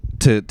hustle it.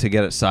 to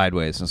get it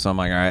sideways. And so I'm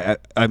like, all right,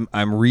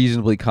 I'm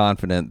reasonably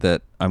confident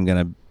that I'm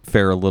going to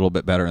fare a little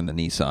bit better in the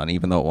Nissan,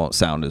 even though it won't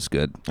sound as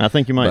good. I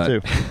think you might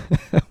But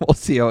too. we'll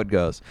see how it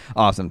goes.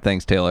 Awesome.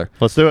 Thanks, Taylor.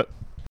 Let's do it.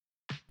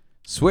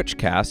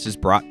 Switchcast is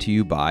brought to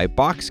you by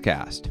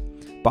Boxcast.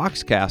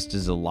 Boxcast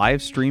is a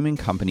live streaming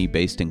company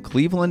based in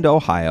Cleveland,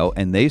 Ohio,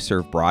 and they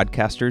serve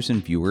broadcasters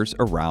and viewers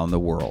around the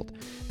world.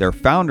 Their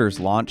founders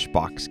launched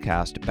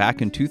Boxcast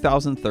back in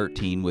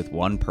 2013 with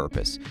one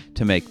purpose: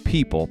 to make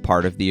people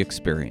part of the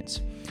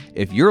experience.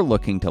 If you're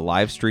looking to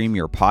live stream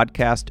your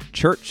podcast,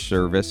 church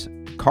service,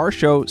 car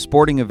show,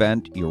 sporting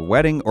event, your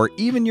wedding, or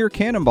even your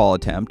cannonball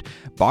attempt,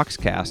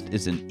 Boxcast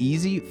is an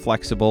easy,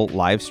 flexible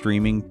live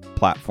streaming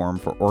platform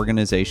for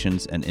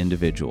organizations and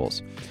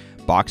individuals.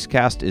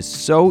 Boxcast is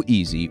so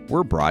easy,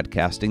 we're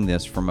broadcasting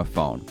this from a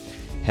phone.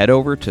 Head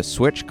over to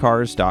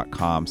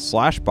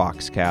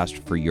switchcars.com/Boxcast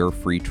for your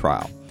free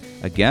trial.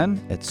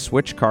 Again, it's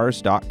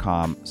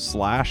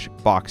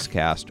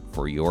switchcars.com/Boxcast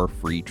for your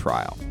free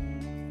trial.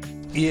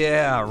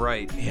 Yeah,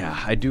 right. Yeah,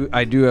 I do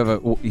have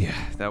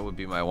that would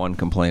be my one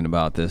complaint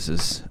about this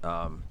is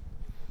not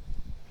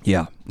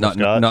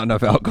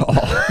enough alcohol.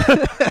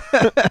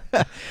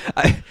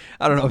 I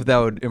don't know if that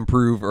would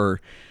improve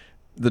or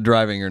the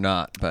driving or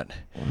not, but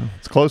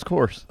It's close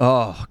course.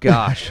 oh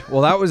gosh.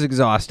 Well, that was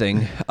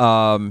exhausting.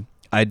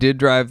 I did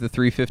drive the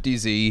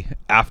 350Z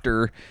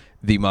after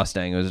the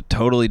Mustang. It was a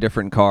totally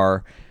different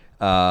car.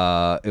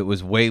 It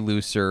was way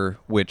looser,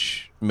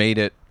 which made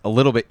it a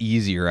little bit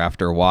easier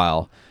after a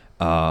while.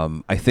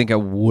 I think I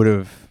would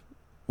have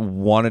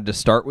wanted to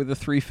start with the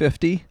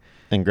 350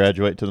 and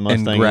graduate to the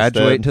Mustang.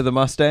 To the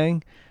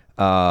Mustang.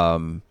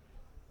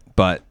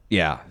 But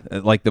yeah,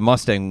 like the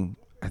Mustang,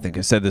 I think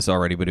I said this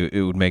already, but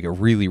it would make a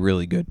really,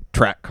 really good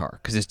track car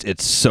because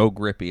it's so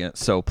grippy and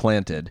it's so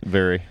planted.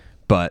 Very.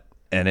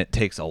 And it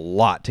takes a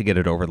lot to get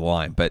it over the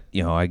line. But,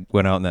 I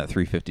went out in that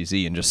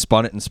 350Z and just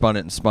spun it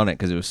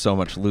because it was so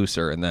much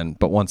looser.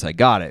 But once I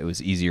got it, it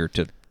was easier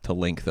to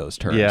link those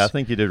turns. Yeah, I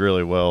think you did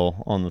really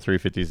well on the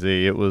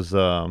 350Z. It was,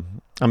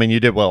 you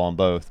did well on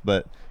both,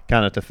 but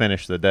kind of to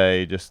finish the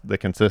day, just the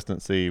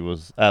consistency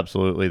was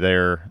absolutely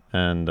there,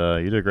 and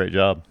you did a great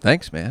job.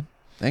 Thanks, man.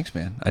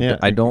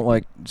 I don't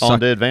like on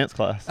to advanced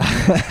class.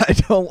 I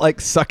don't like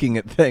sucking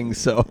at things,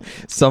 so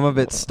some of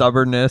it's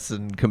stubbornness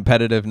and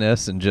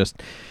competitiveness and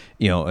just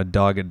a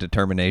dogged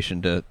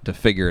determination to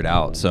figure it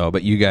out. So,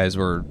 but you guys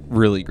were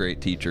really great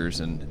teachers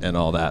and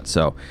all that.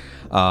 So,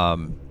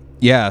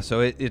 so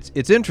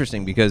it's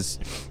interesting because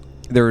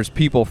there's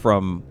people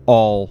from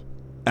all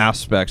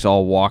aspects,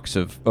 all walks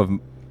of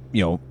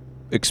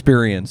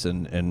experience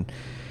and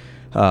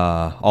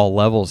all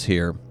levels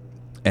here.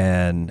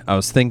 And I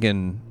was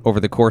thinking over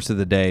the course of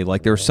the day,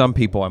 like there were some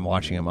people I'm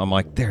watching them, I'm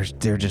like,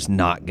 they're just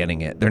not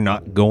getting it. They're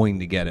not going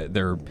to get it.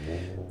 They're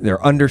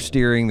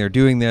understeering. They're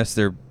doing this.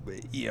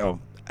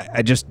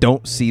 I just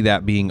don't see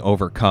that being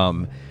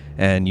overcome.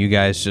 And you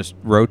guys just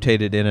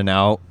rotated in and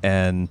out.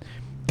 And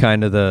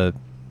kind of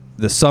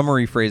the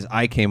summary phrase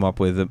I came up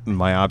with in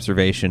my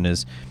observation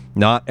is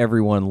not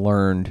everyone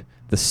learned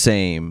the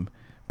same,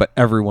 but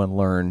everyone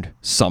learned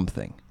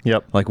something.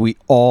 Yep. Like we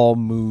all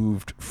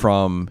moved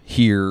from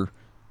here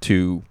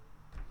to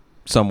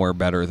somewhere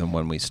better than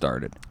when we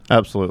started.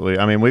 Absolutely.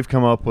 We've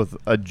come up with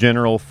a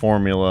general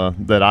formula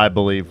that I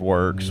believe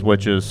works,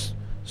 which is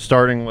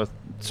starting with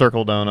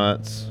circle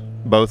donuts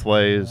both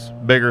ways,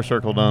 bigger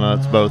circle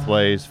donuts both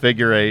ways,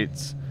 figure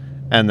eights,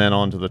 and then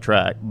onto the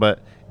track. But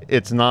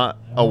it's not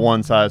a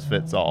one size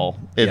fits all.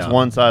 It's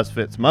one size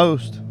fits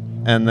most,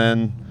 and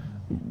then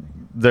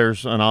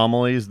there's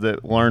anomalies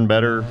that learn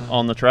better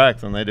on the track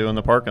than they do in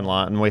the parking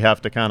lot, and we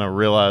have to kind of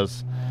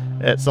realize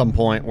at some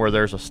point where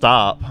there's a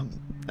stop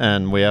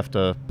and we have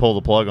to pull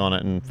the plug on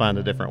it and find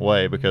a different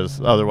way,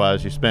 because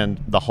otherwise you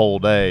spend the whole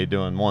day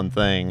doing one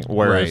thing,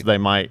 whereas they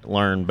might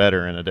learn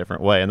better in a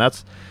different way. And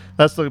that's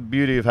the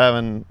beauty of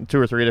having 2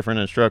 or 3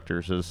 different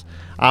instructors, is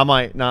I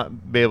might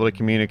not be able to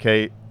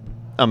communicate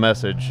a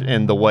message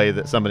in the way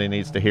that somebody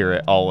needs to hear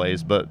it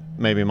always, but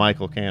maybe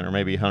Michael can, or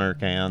maybe Hunter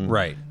can.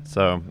 Right.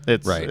 So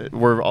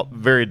we're all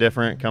very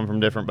different, come from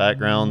different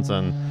backgrounds,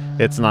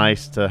 and it's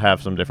nice to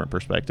have some different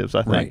perspectives,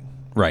 I think.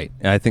 Right.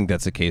 I think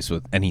that's the case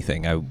with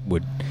anything. I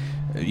would,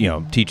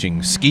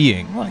 teaching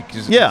skiing,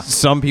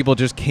 some people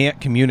just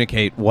can't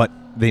communicate what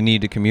they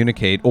need to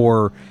communicate,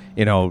 or,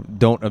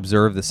 don't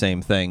observe the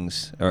same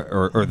things,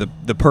 or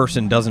the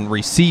person doesn't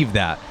receive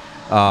that.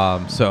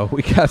 So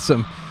we got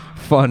some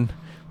fun.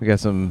 We got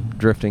some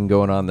drifting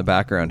going on in the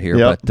background here.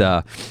 Yep.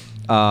 But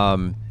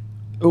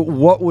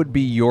what would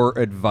be your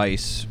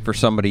advice for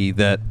somebody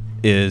that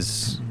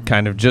is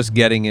kind of just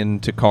getting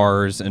into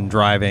cars and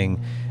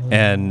driving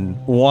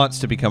and wants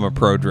to become a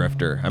pro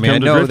drifter? I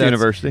know that's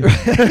University.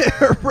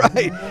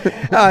 Right.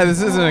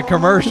 This isn't a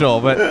commercial,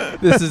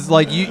 but this is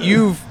like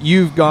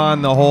you've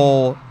gone the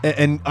whole,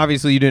 and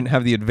obviously you didn't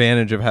have the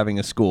advantage of having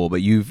a school,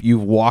 but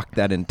you've walked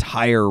that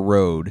entire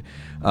road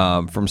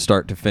from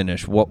start to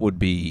finish. What would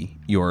be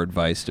your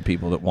advice to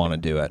people that want to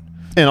do it?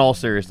 In all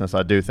seriousness,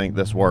 I do think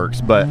this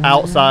works, but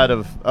outside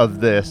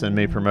of this and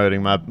me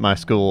promoting my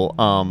school,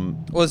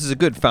 well, this is a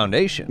good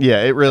foundation.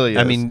 Yeah, it really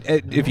is.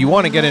 If you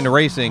want to get into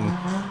racing,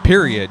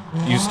 period,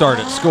 you start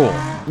at school.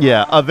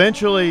 Yeah,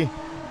 eventually,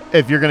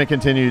 if you're going to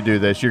continue to do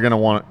this, you're going to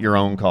want your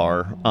own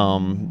car.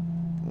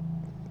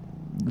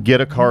 Get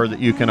a car that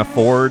you can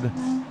afford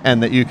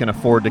and that you can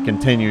afford to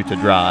continue to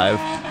drive.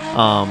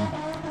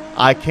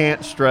 I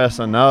can't stress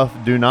enough,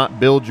 do not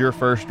build your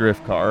first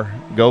drift car.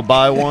 Go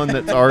buy one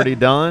that's already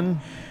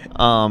done.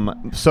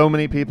 So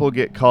many people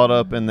get caught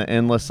up in the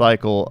endless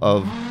cycle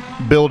of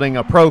building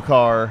a pro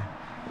car,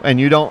 and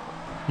you're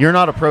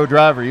not a pro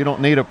driver. You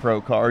don't need a pro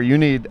car. You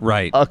need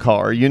a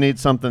car. You need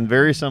something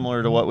very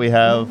similar to what we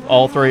have.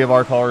 All 3 of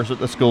our cars at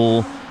the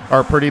school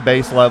are pretty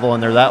base level,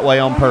 and they're that way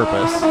on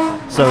purpose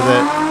so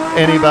that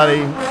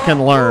anybody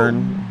can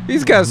learn.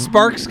 He's got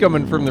sparks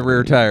coming from the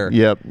rear tire.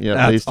 Yep.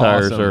 These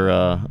tires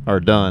are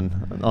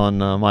done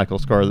on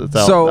Michael's car that's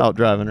out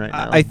driving right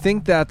now. I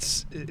think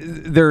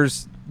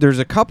there's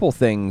a couple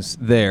things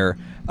there.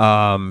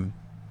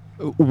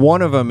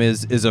 One of them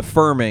is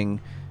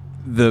affirming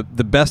the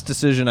best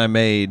decision I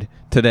made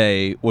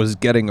today was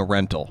getting a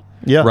rental.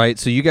 Yeah. Right.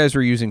 So you guys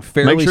were using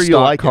fairly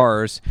stock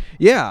cars.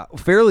 Yeah,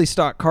 fairly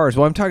stock cars.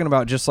 Well, I'm talking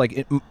about just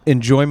like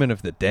enjoyment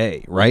of the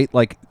day, right?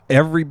 Like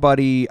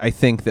everybody, I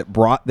think, that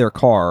brought their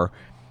car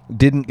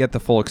didn't get the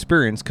full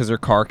experience because their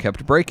car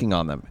kept breaking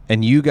on them.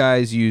 And you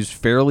guys used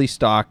fairly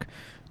stock,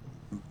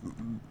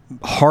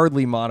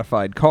 hardly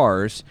modified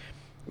cars,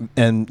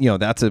 and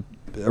that's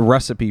a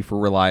recipe for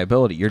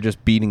reliability. You're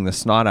just beating the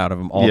snot out of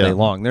them all Yeah. day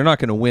long. They're not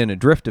going to win a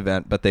drift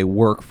event, but they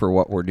work for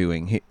what we're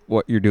doing,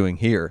 what you're doing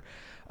here.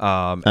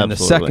 And the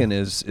Absolutely. second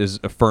is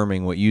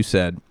affirming what you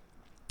said.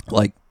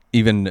 Like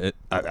even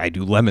I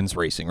do lemons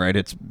racing, right?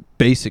 It's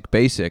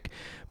basic,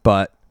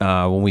 but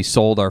when we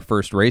sold our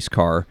first race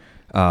car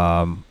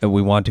and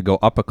we wanted to go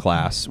up a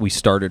class, we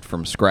started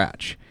from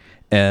scratch.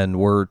 And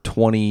we're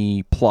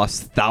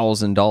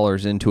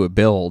 $20,000+ into a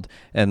build.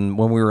 And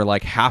when we were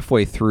like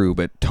halfway through,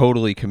 but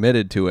totally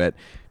committed to it,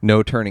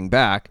 no turning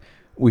back,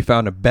 we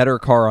found a better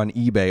car on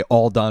eBay,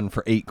 all done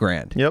for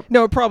 $8,000. Yep.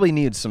 No, it probably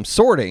needed some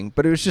sorting,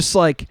 but it was just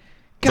like,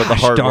 But the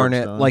gosh hard darn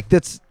work's it! done. Like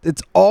it's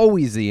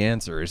always the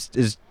answer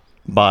is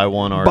Buy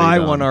one already buy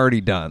done. one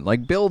already done.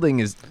 Like building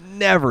is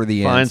never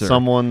the Find answer.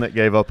 someone that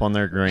gave up on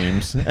their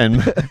dreams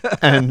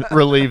and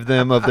relieve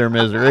them of their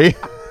misery.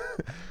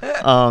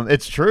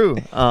 It's true.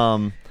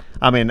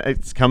 I mean,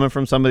 it's coming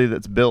from somebody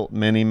that's built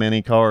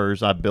many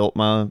cars. I built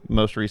my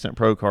most recent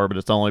pro car, but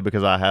it's only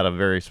because I had a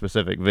very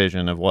specific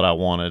vision of what I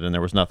wanted, and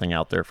there was nothing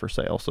out there for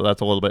sale. So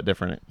that's a little bit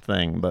different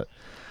thing. But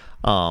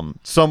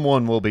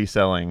someone will be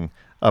selling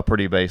a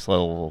pretty base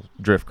level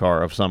drift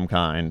car of some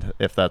kind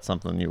if that's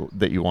something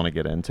that you want to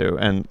get into.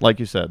 And like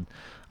you said,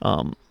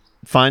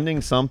 finding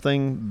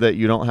something that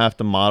you don't have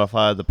to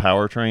modify the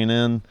powertrain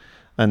in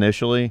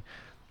initially.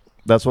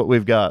 That's what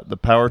we've got. The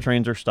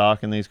powertrains are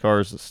stock in these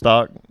cars.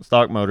 Stock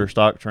motor,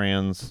 stock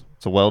trans.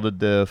 It's a welded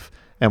diff,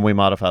 and we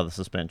modify the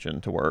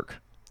suspension to work.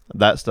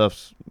 That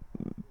stuff's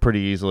pretty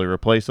easily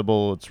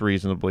replaceable. It's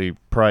reasonably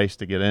priced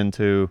to get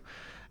into,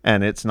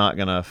 and it's not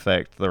going to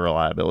affect the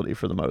reliability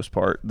for the most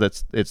part.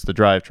 It's the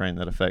drivetrain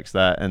that affects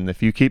that. And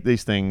if you keep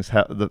these things,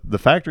 the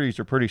factories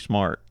are pretty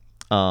smart,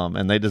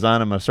 and they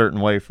design them a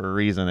certain way for a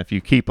reason. If you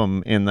keep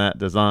them in that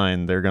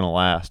design, they're going to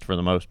last for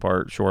the most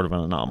part, short of an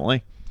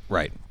anomaly.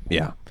 Right.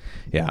 Yeah.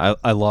 Yeah.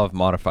 I love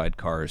modified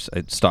cars.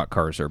 Stock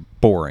cars are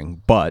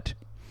boring, but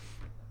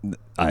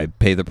I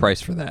pay the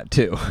price for that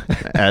too.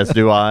 As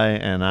do I,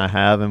 and I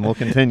have and will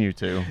continue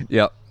to.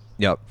 Yep.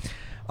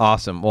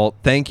 Awesome. Well,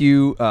 thank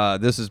you.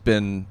 This has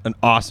been an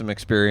awesome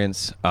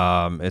experience.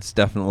 It's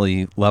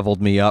definitely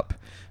leveled me up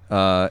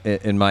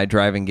in my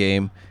driving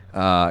game.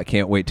 I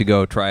can't wait to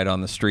go try it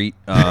on the street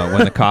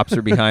when the cops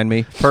are behind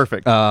me.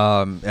 Perfect.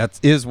 That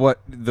is what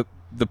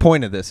the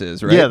point of this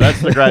is, right? Yeah, that's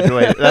the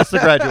graduate. That's the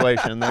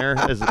graduation. There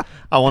is.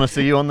 I want to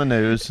see you on the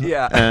news.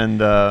 Yeah. And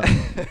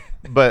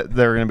but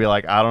they're gonna be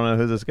like, I don't know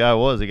who this guy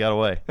was. He got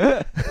away.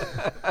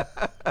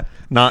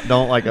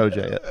 Don't like OJ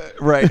it.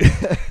 Right.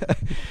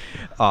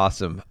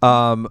 Awesome.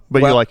 But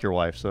well, you like your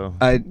wife, so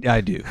I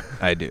do.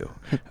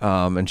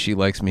 And she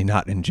likes me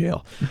not in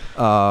jail.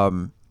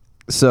 Well,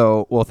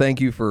 thank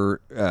you for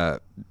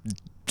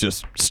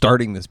just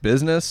starting this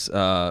business,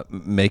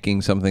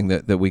 making something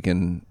that we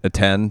can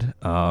attend.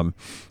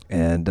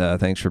 And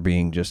thanks for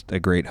being just a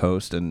great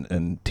host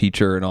and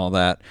teacher and all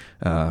that.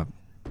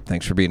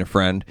 Thanks for being a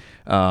friend.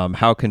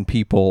 How can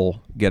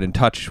people get in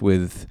touch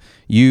with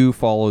you,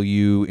 follow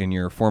you in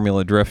your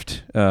Formula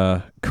Drift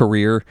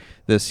career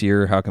this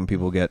year? How can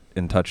people get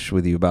in touch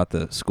with you about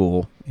the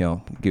school?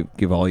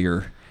 Give all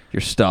your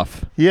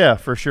stuff. yeah,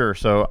 for sure.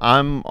 So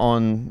I'm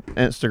on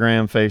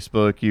Instagram,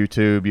 Facebook,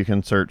 YouTube. You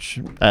can search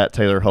at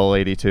Taylor Hull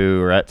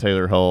 82 or at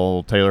Taylor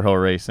Hull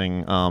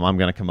Racing. I'm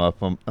going to come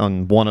up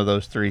on one of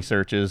those three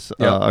searches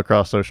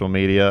across social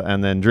media.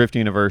 And then Drift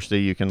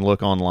University, you can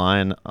look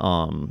online.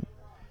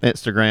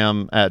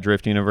 Instagram at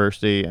Drift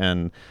University,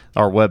 and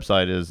our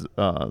website is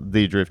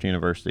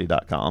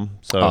thedriftuniversity.com.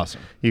 So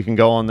Awesome. You can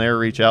go on there,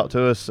 reach out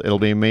to us. It'll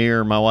be me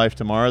or my wife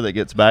tomorrow that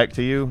gets back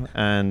to you.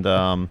 And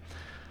I'm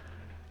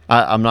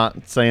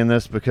not saying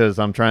this because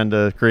I'm trying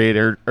to create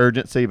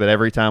urgency, but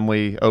every time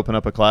we open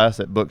up a class,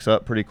 it books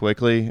up pretty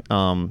quickly.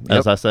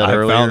 As I said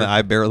earlier, I found that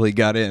I barely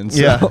got in.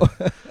 So. Yeah.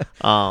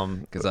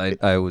 Because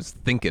I was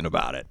thinking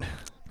about it.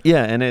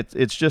 Yeah, and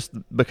it's just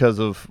because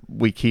of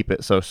we keep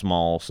it so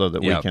small so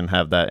that we can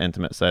have that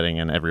intimate setting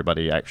and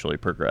everybody actually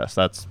progress.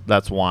 That's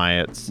why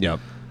it's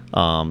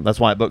that's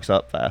why it books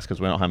up fast, because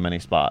we don't have many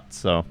spots.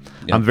 So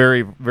I'm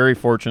very, very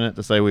fortunate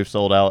to say we've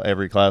sold out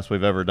every class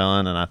we've ever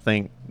done, and I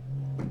think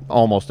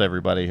almost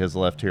everybody has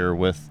left here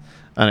with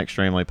an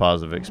extremely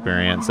positive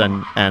experience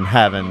and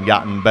having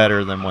gotten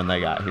better than when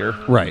they got here.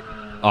 Right.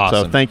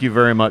 Awesome. So thank you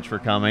very much for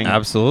coming.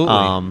 Absolutely.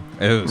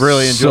 It was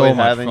really enjoyed so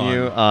much having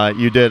fun.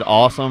 you. You did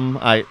awesome.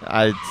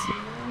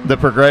 The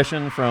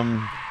progression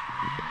from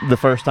the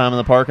first time in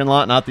the parking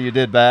lot, not that you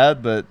did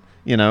bad, but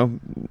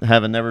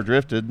having never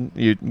drifted,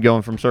 you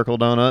going from circle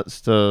donuts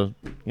to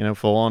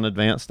full on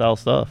advanced style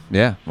stuff.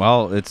 Yeah.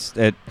 Well, it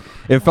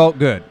felt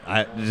good.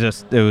 I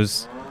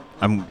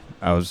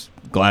was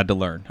glad to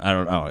learn. I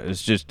don't know.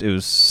 It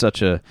was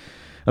such a.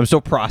 I'm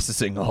still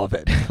processing all of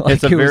it.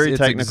 It's a very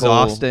technical,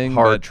 exhausting,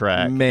 hard but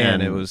track.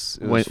 Man, and it was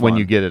when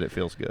you get it, it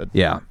feels good.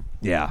 Yeah.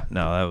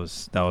 No,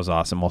 that was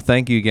awesome. Well,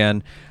 thank you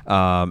again,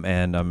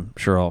 and I'm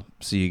sure I'll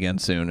see you again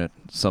soon at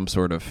some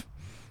sort of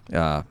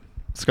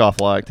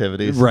scofflaw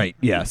activities. Right.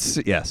 Yes.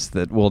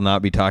 That will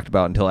not be talked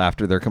about until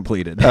after they're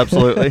completed.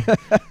 Absolutely.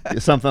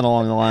 Something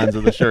along the lines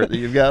of the shirt that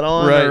you've got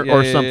on, right,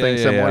 or something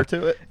similar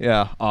to it.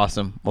 Yeah.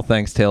 Awesome. Well,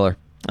 thanks, Taylor.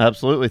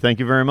 Absolutely. Thank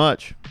you very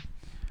much.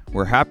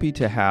 We're happy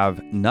to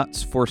have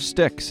Nuts for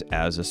Sticks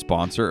as a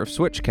sponsor of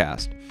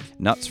Switchcast.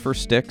 Nuts for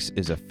Sticks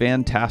is a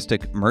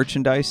fantastic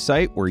merchandise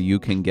site where you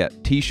can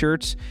get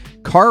t-shirts,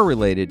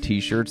 car-related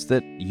t-shirts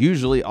that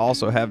usually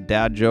also have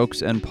dad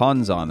jokes and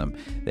puns on them.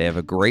 They have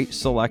a great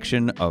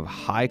selection of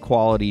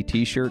high-quality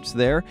t-shirts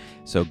there,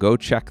 so go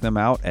check them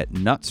out at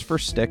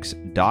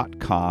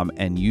nutsforsticks.com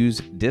and use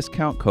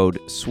discount code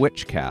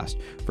SWITCHCAST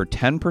for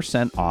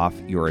 10% off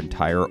your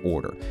entire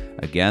order.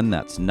 Again,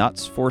 that's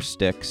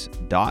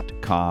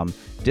nutsforsticks.com,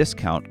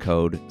 discount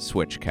code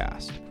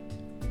SWITCHCAST.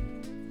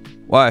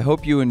 Well, I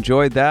hope you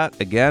enjoyed that,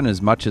 again,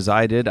 as much as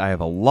I did. I have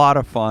a lot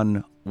of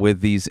fun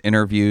with these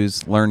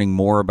interviews, learning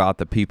more about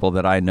the people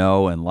that I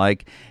know and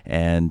like,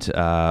 and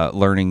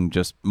learning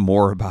just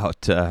more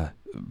about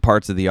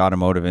parts of the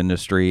automotive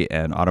industry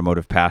and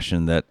automotive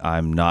passion that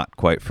I'm not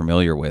quite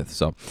familiar with.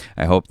 So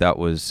I hope that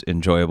was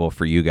enjoyable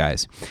for you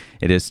guys.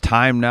 It is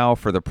time now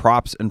for the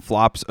props and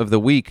flops of the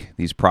week.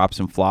 These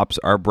props and flops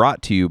are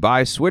brought to you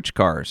by Switch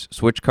Cars.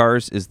 Switch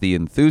Cars is the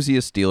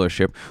enthusiast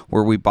dealership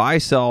where we buy,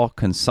 sell,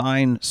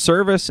 consign,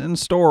 service, and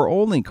store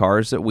only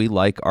cars that we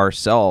like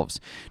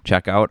ourselves.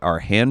 Check out our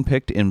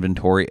hand-picked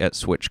inventory at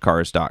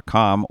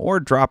switchcars.com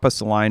or drop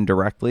us a line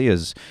directly,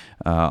 as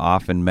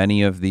often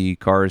many of the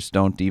cars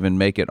don't even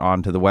make it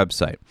onto the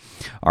website.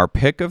 Our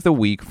pick of the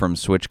week from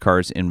Switch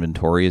Cars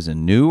inventory is a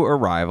new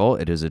arrival.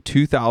 It is a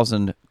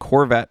 2000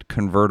 Corvette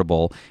convertible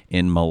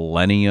in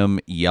Millennium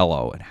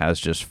Yellow. It has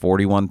just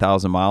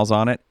 41,000 miles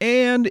on it,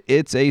 and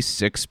it's a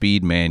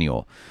 6-speed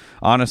manual.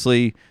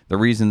 Honestly, the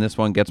reason this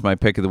one gets my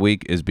pick of the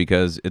week is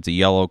because it's a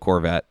yellow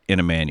Corvette in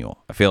a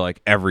manual. I feel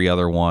like every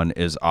other one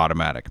is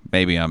automatic.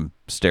 Maybe I'm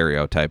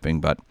stereotyping,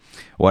 but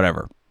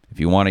whatever. If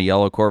you want a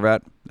yellow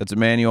Corvette, that's a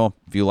manual.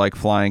 If you like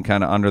flying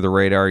kind of under the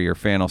radar, you're a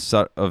fan of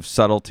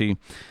subtlety,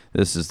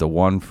 this is the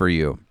one for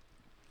you.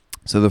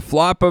 So the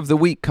flop of the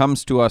week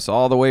comes to us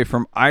all the way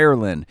from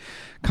Ireland.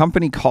 A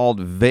company called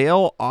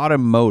Vale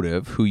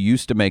Automotive, who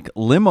used to make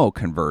limo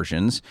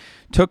conversions,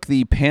 took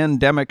the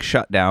pandemic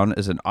shutdown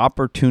as an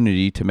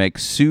opportunity to make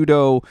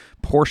pseudo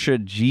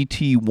Porsche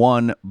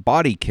GT1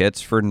 body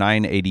kits for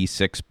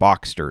 986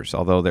 Boxsters.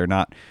 Although they're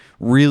not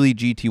really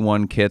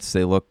GT1 kits,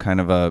 they look kind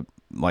of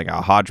like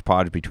a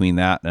hodgepodge between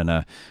that and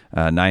a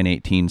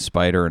 918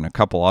 Spider and a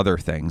couple other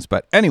things.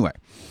 But anyway,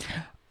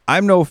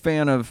 I'm no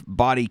fan of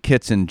body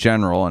kits in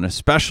general, and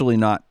especially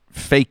not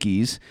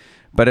fakies,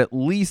 but at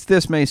least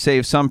this may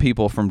save some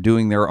people from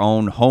doing their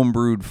own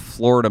homebrewed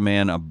Florida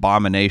man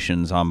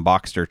abominations on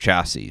Boxster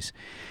chassis.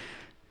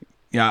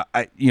 Yeah,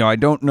 I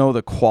don't know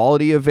the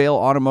quality of Vale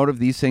Automotive.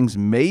 These things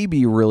may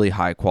be really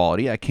high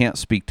quality. I can't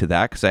speak to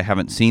that because I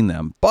haven't seen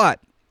them. But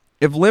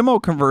if limo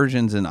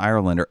conversions in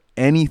Ireland are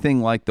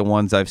anything like the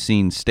ones I've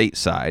seen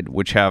stateside,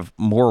 which have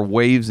more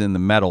waves in the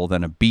metal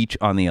than a beach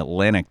on the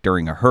Atlantic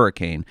during a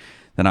hurricane,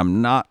 then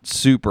I'm not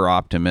super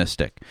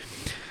optimistic.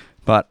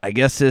 But I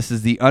guess this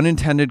is the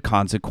unintended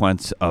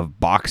consequence of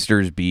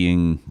Boxsters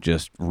being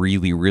just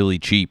really, really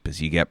cheap,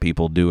 as you get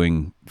people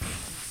doing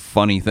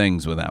funny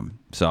things with them.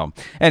 So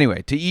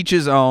anyway, to each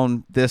his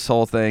own. This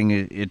whole thing,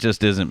 it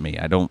just isn't me.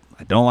 I don't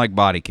like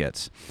body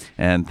kits.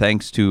 And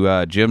thanks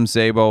to Jim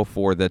Szabo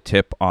for the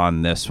tip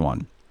on this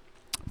one.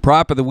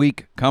 Prop of the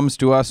week comes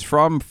to us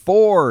from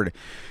Ford.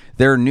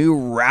 Their new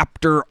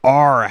Raptor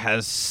R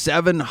has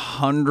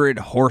 700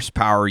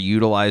 horsepower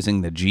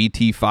utilizing the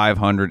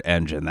GT500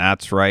 engine.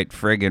 That's right,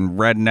 friggin'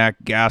 redneck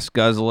gas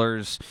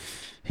guzzlers.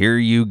 Here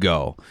you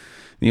go.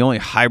 The only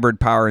hybrid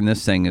power in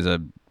this thing is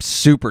a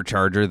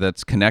supercharger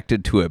that's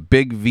connected to a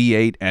big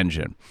V8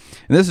 engine.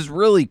 And this is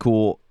really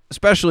cool,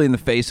 especially in the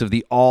face of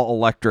the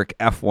all-electric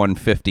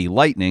F-150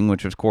 Lightning,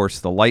 which, of course,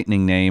 the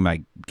Lightning name,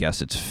 I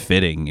guess it's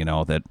fitting,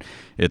 that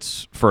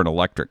it's for an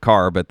electric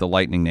car, but the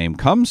Lightning name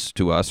comes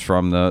to us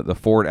from the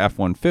Ford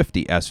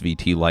F-150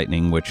 SVT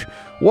Lightning, which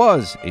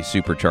was a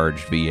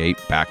supercharged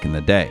V8 back in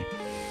the day.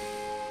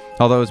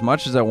 Although, as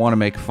much as I want to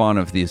make fun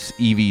of this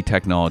EV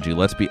technology,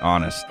 let's be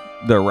honest,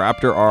 the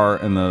Raptor R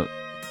and the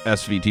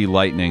SVT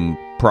Lightning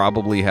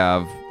probably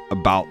have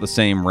about the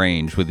same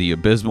range, with the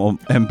abysmal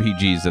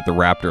MPGs that the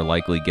Raptor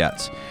likely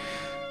gets.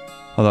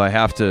 Although I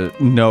have to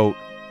note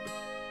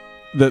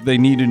that they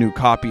need a new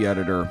copy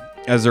editor.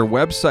 As their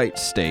website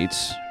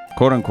states,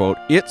 quote unquote,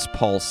 its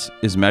pulse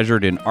is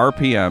measured in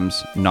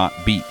RPMs, not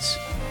beats.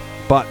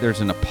 But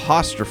there's an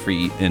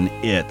apostrophe in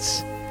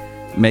its,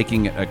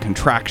 making it a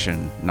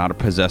contraction, not a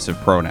possessive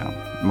pronoun.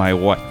 My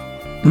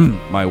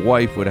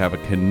wife would have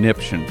a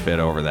conniption fit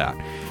over that.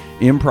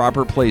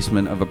 Improper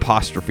placement of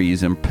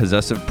apostrophes and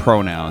possessive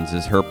pronouns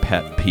is her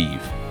pet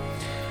peeve.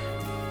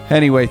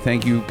 Anyway,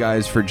 thank you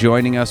guys for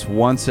joining us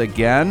once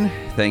again.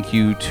 Thank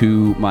you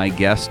to my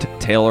guest,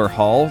 Taylor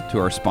Hall, to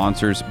our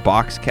sponsors,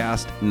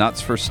 Boxcast, Nuts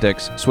for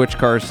Sticks, Switch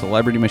Cars,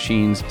 Celebrity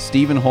Machines,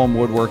 Stephen Holm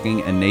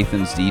Woodworking, and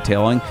Nathan's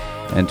Detailing,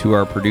 and to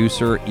our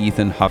producer,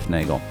 Ethan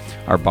Huffnagel.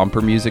 Our bumper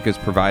music is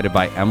provided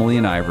by Emily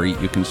and Ivory.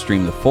 You can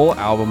stream the full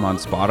album on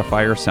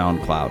Spotify or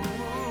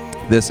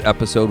SoundCloud. This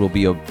episode will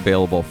be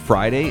available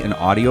Friday in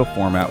audio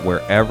format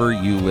wherever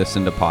you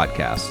listen to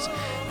podcasts.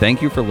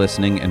 Thank you for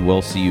listening, and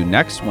we'll see you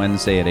next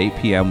Wednesday at 8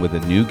 p.m. with a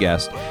new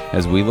guest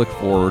as we look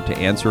forward to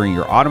answering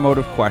your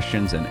automotive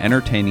questions and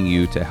entertaining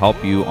you to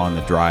help you on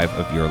the drive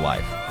of your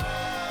life.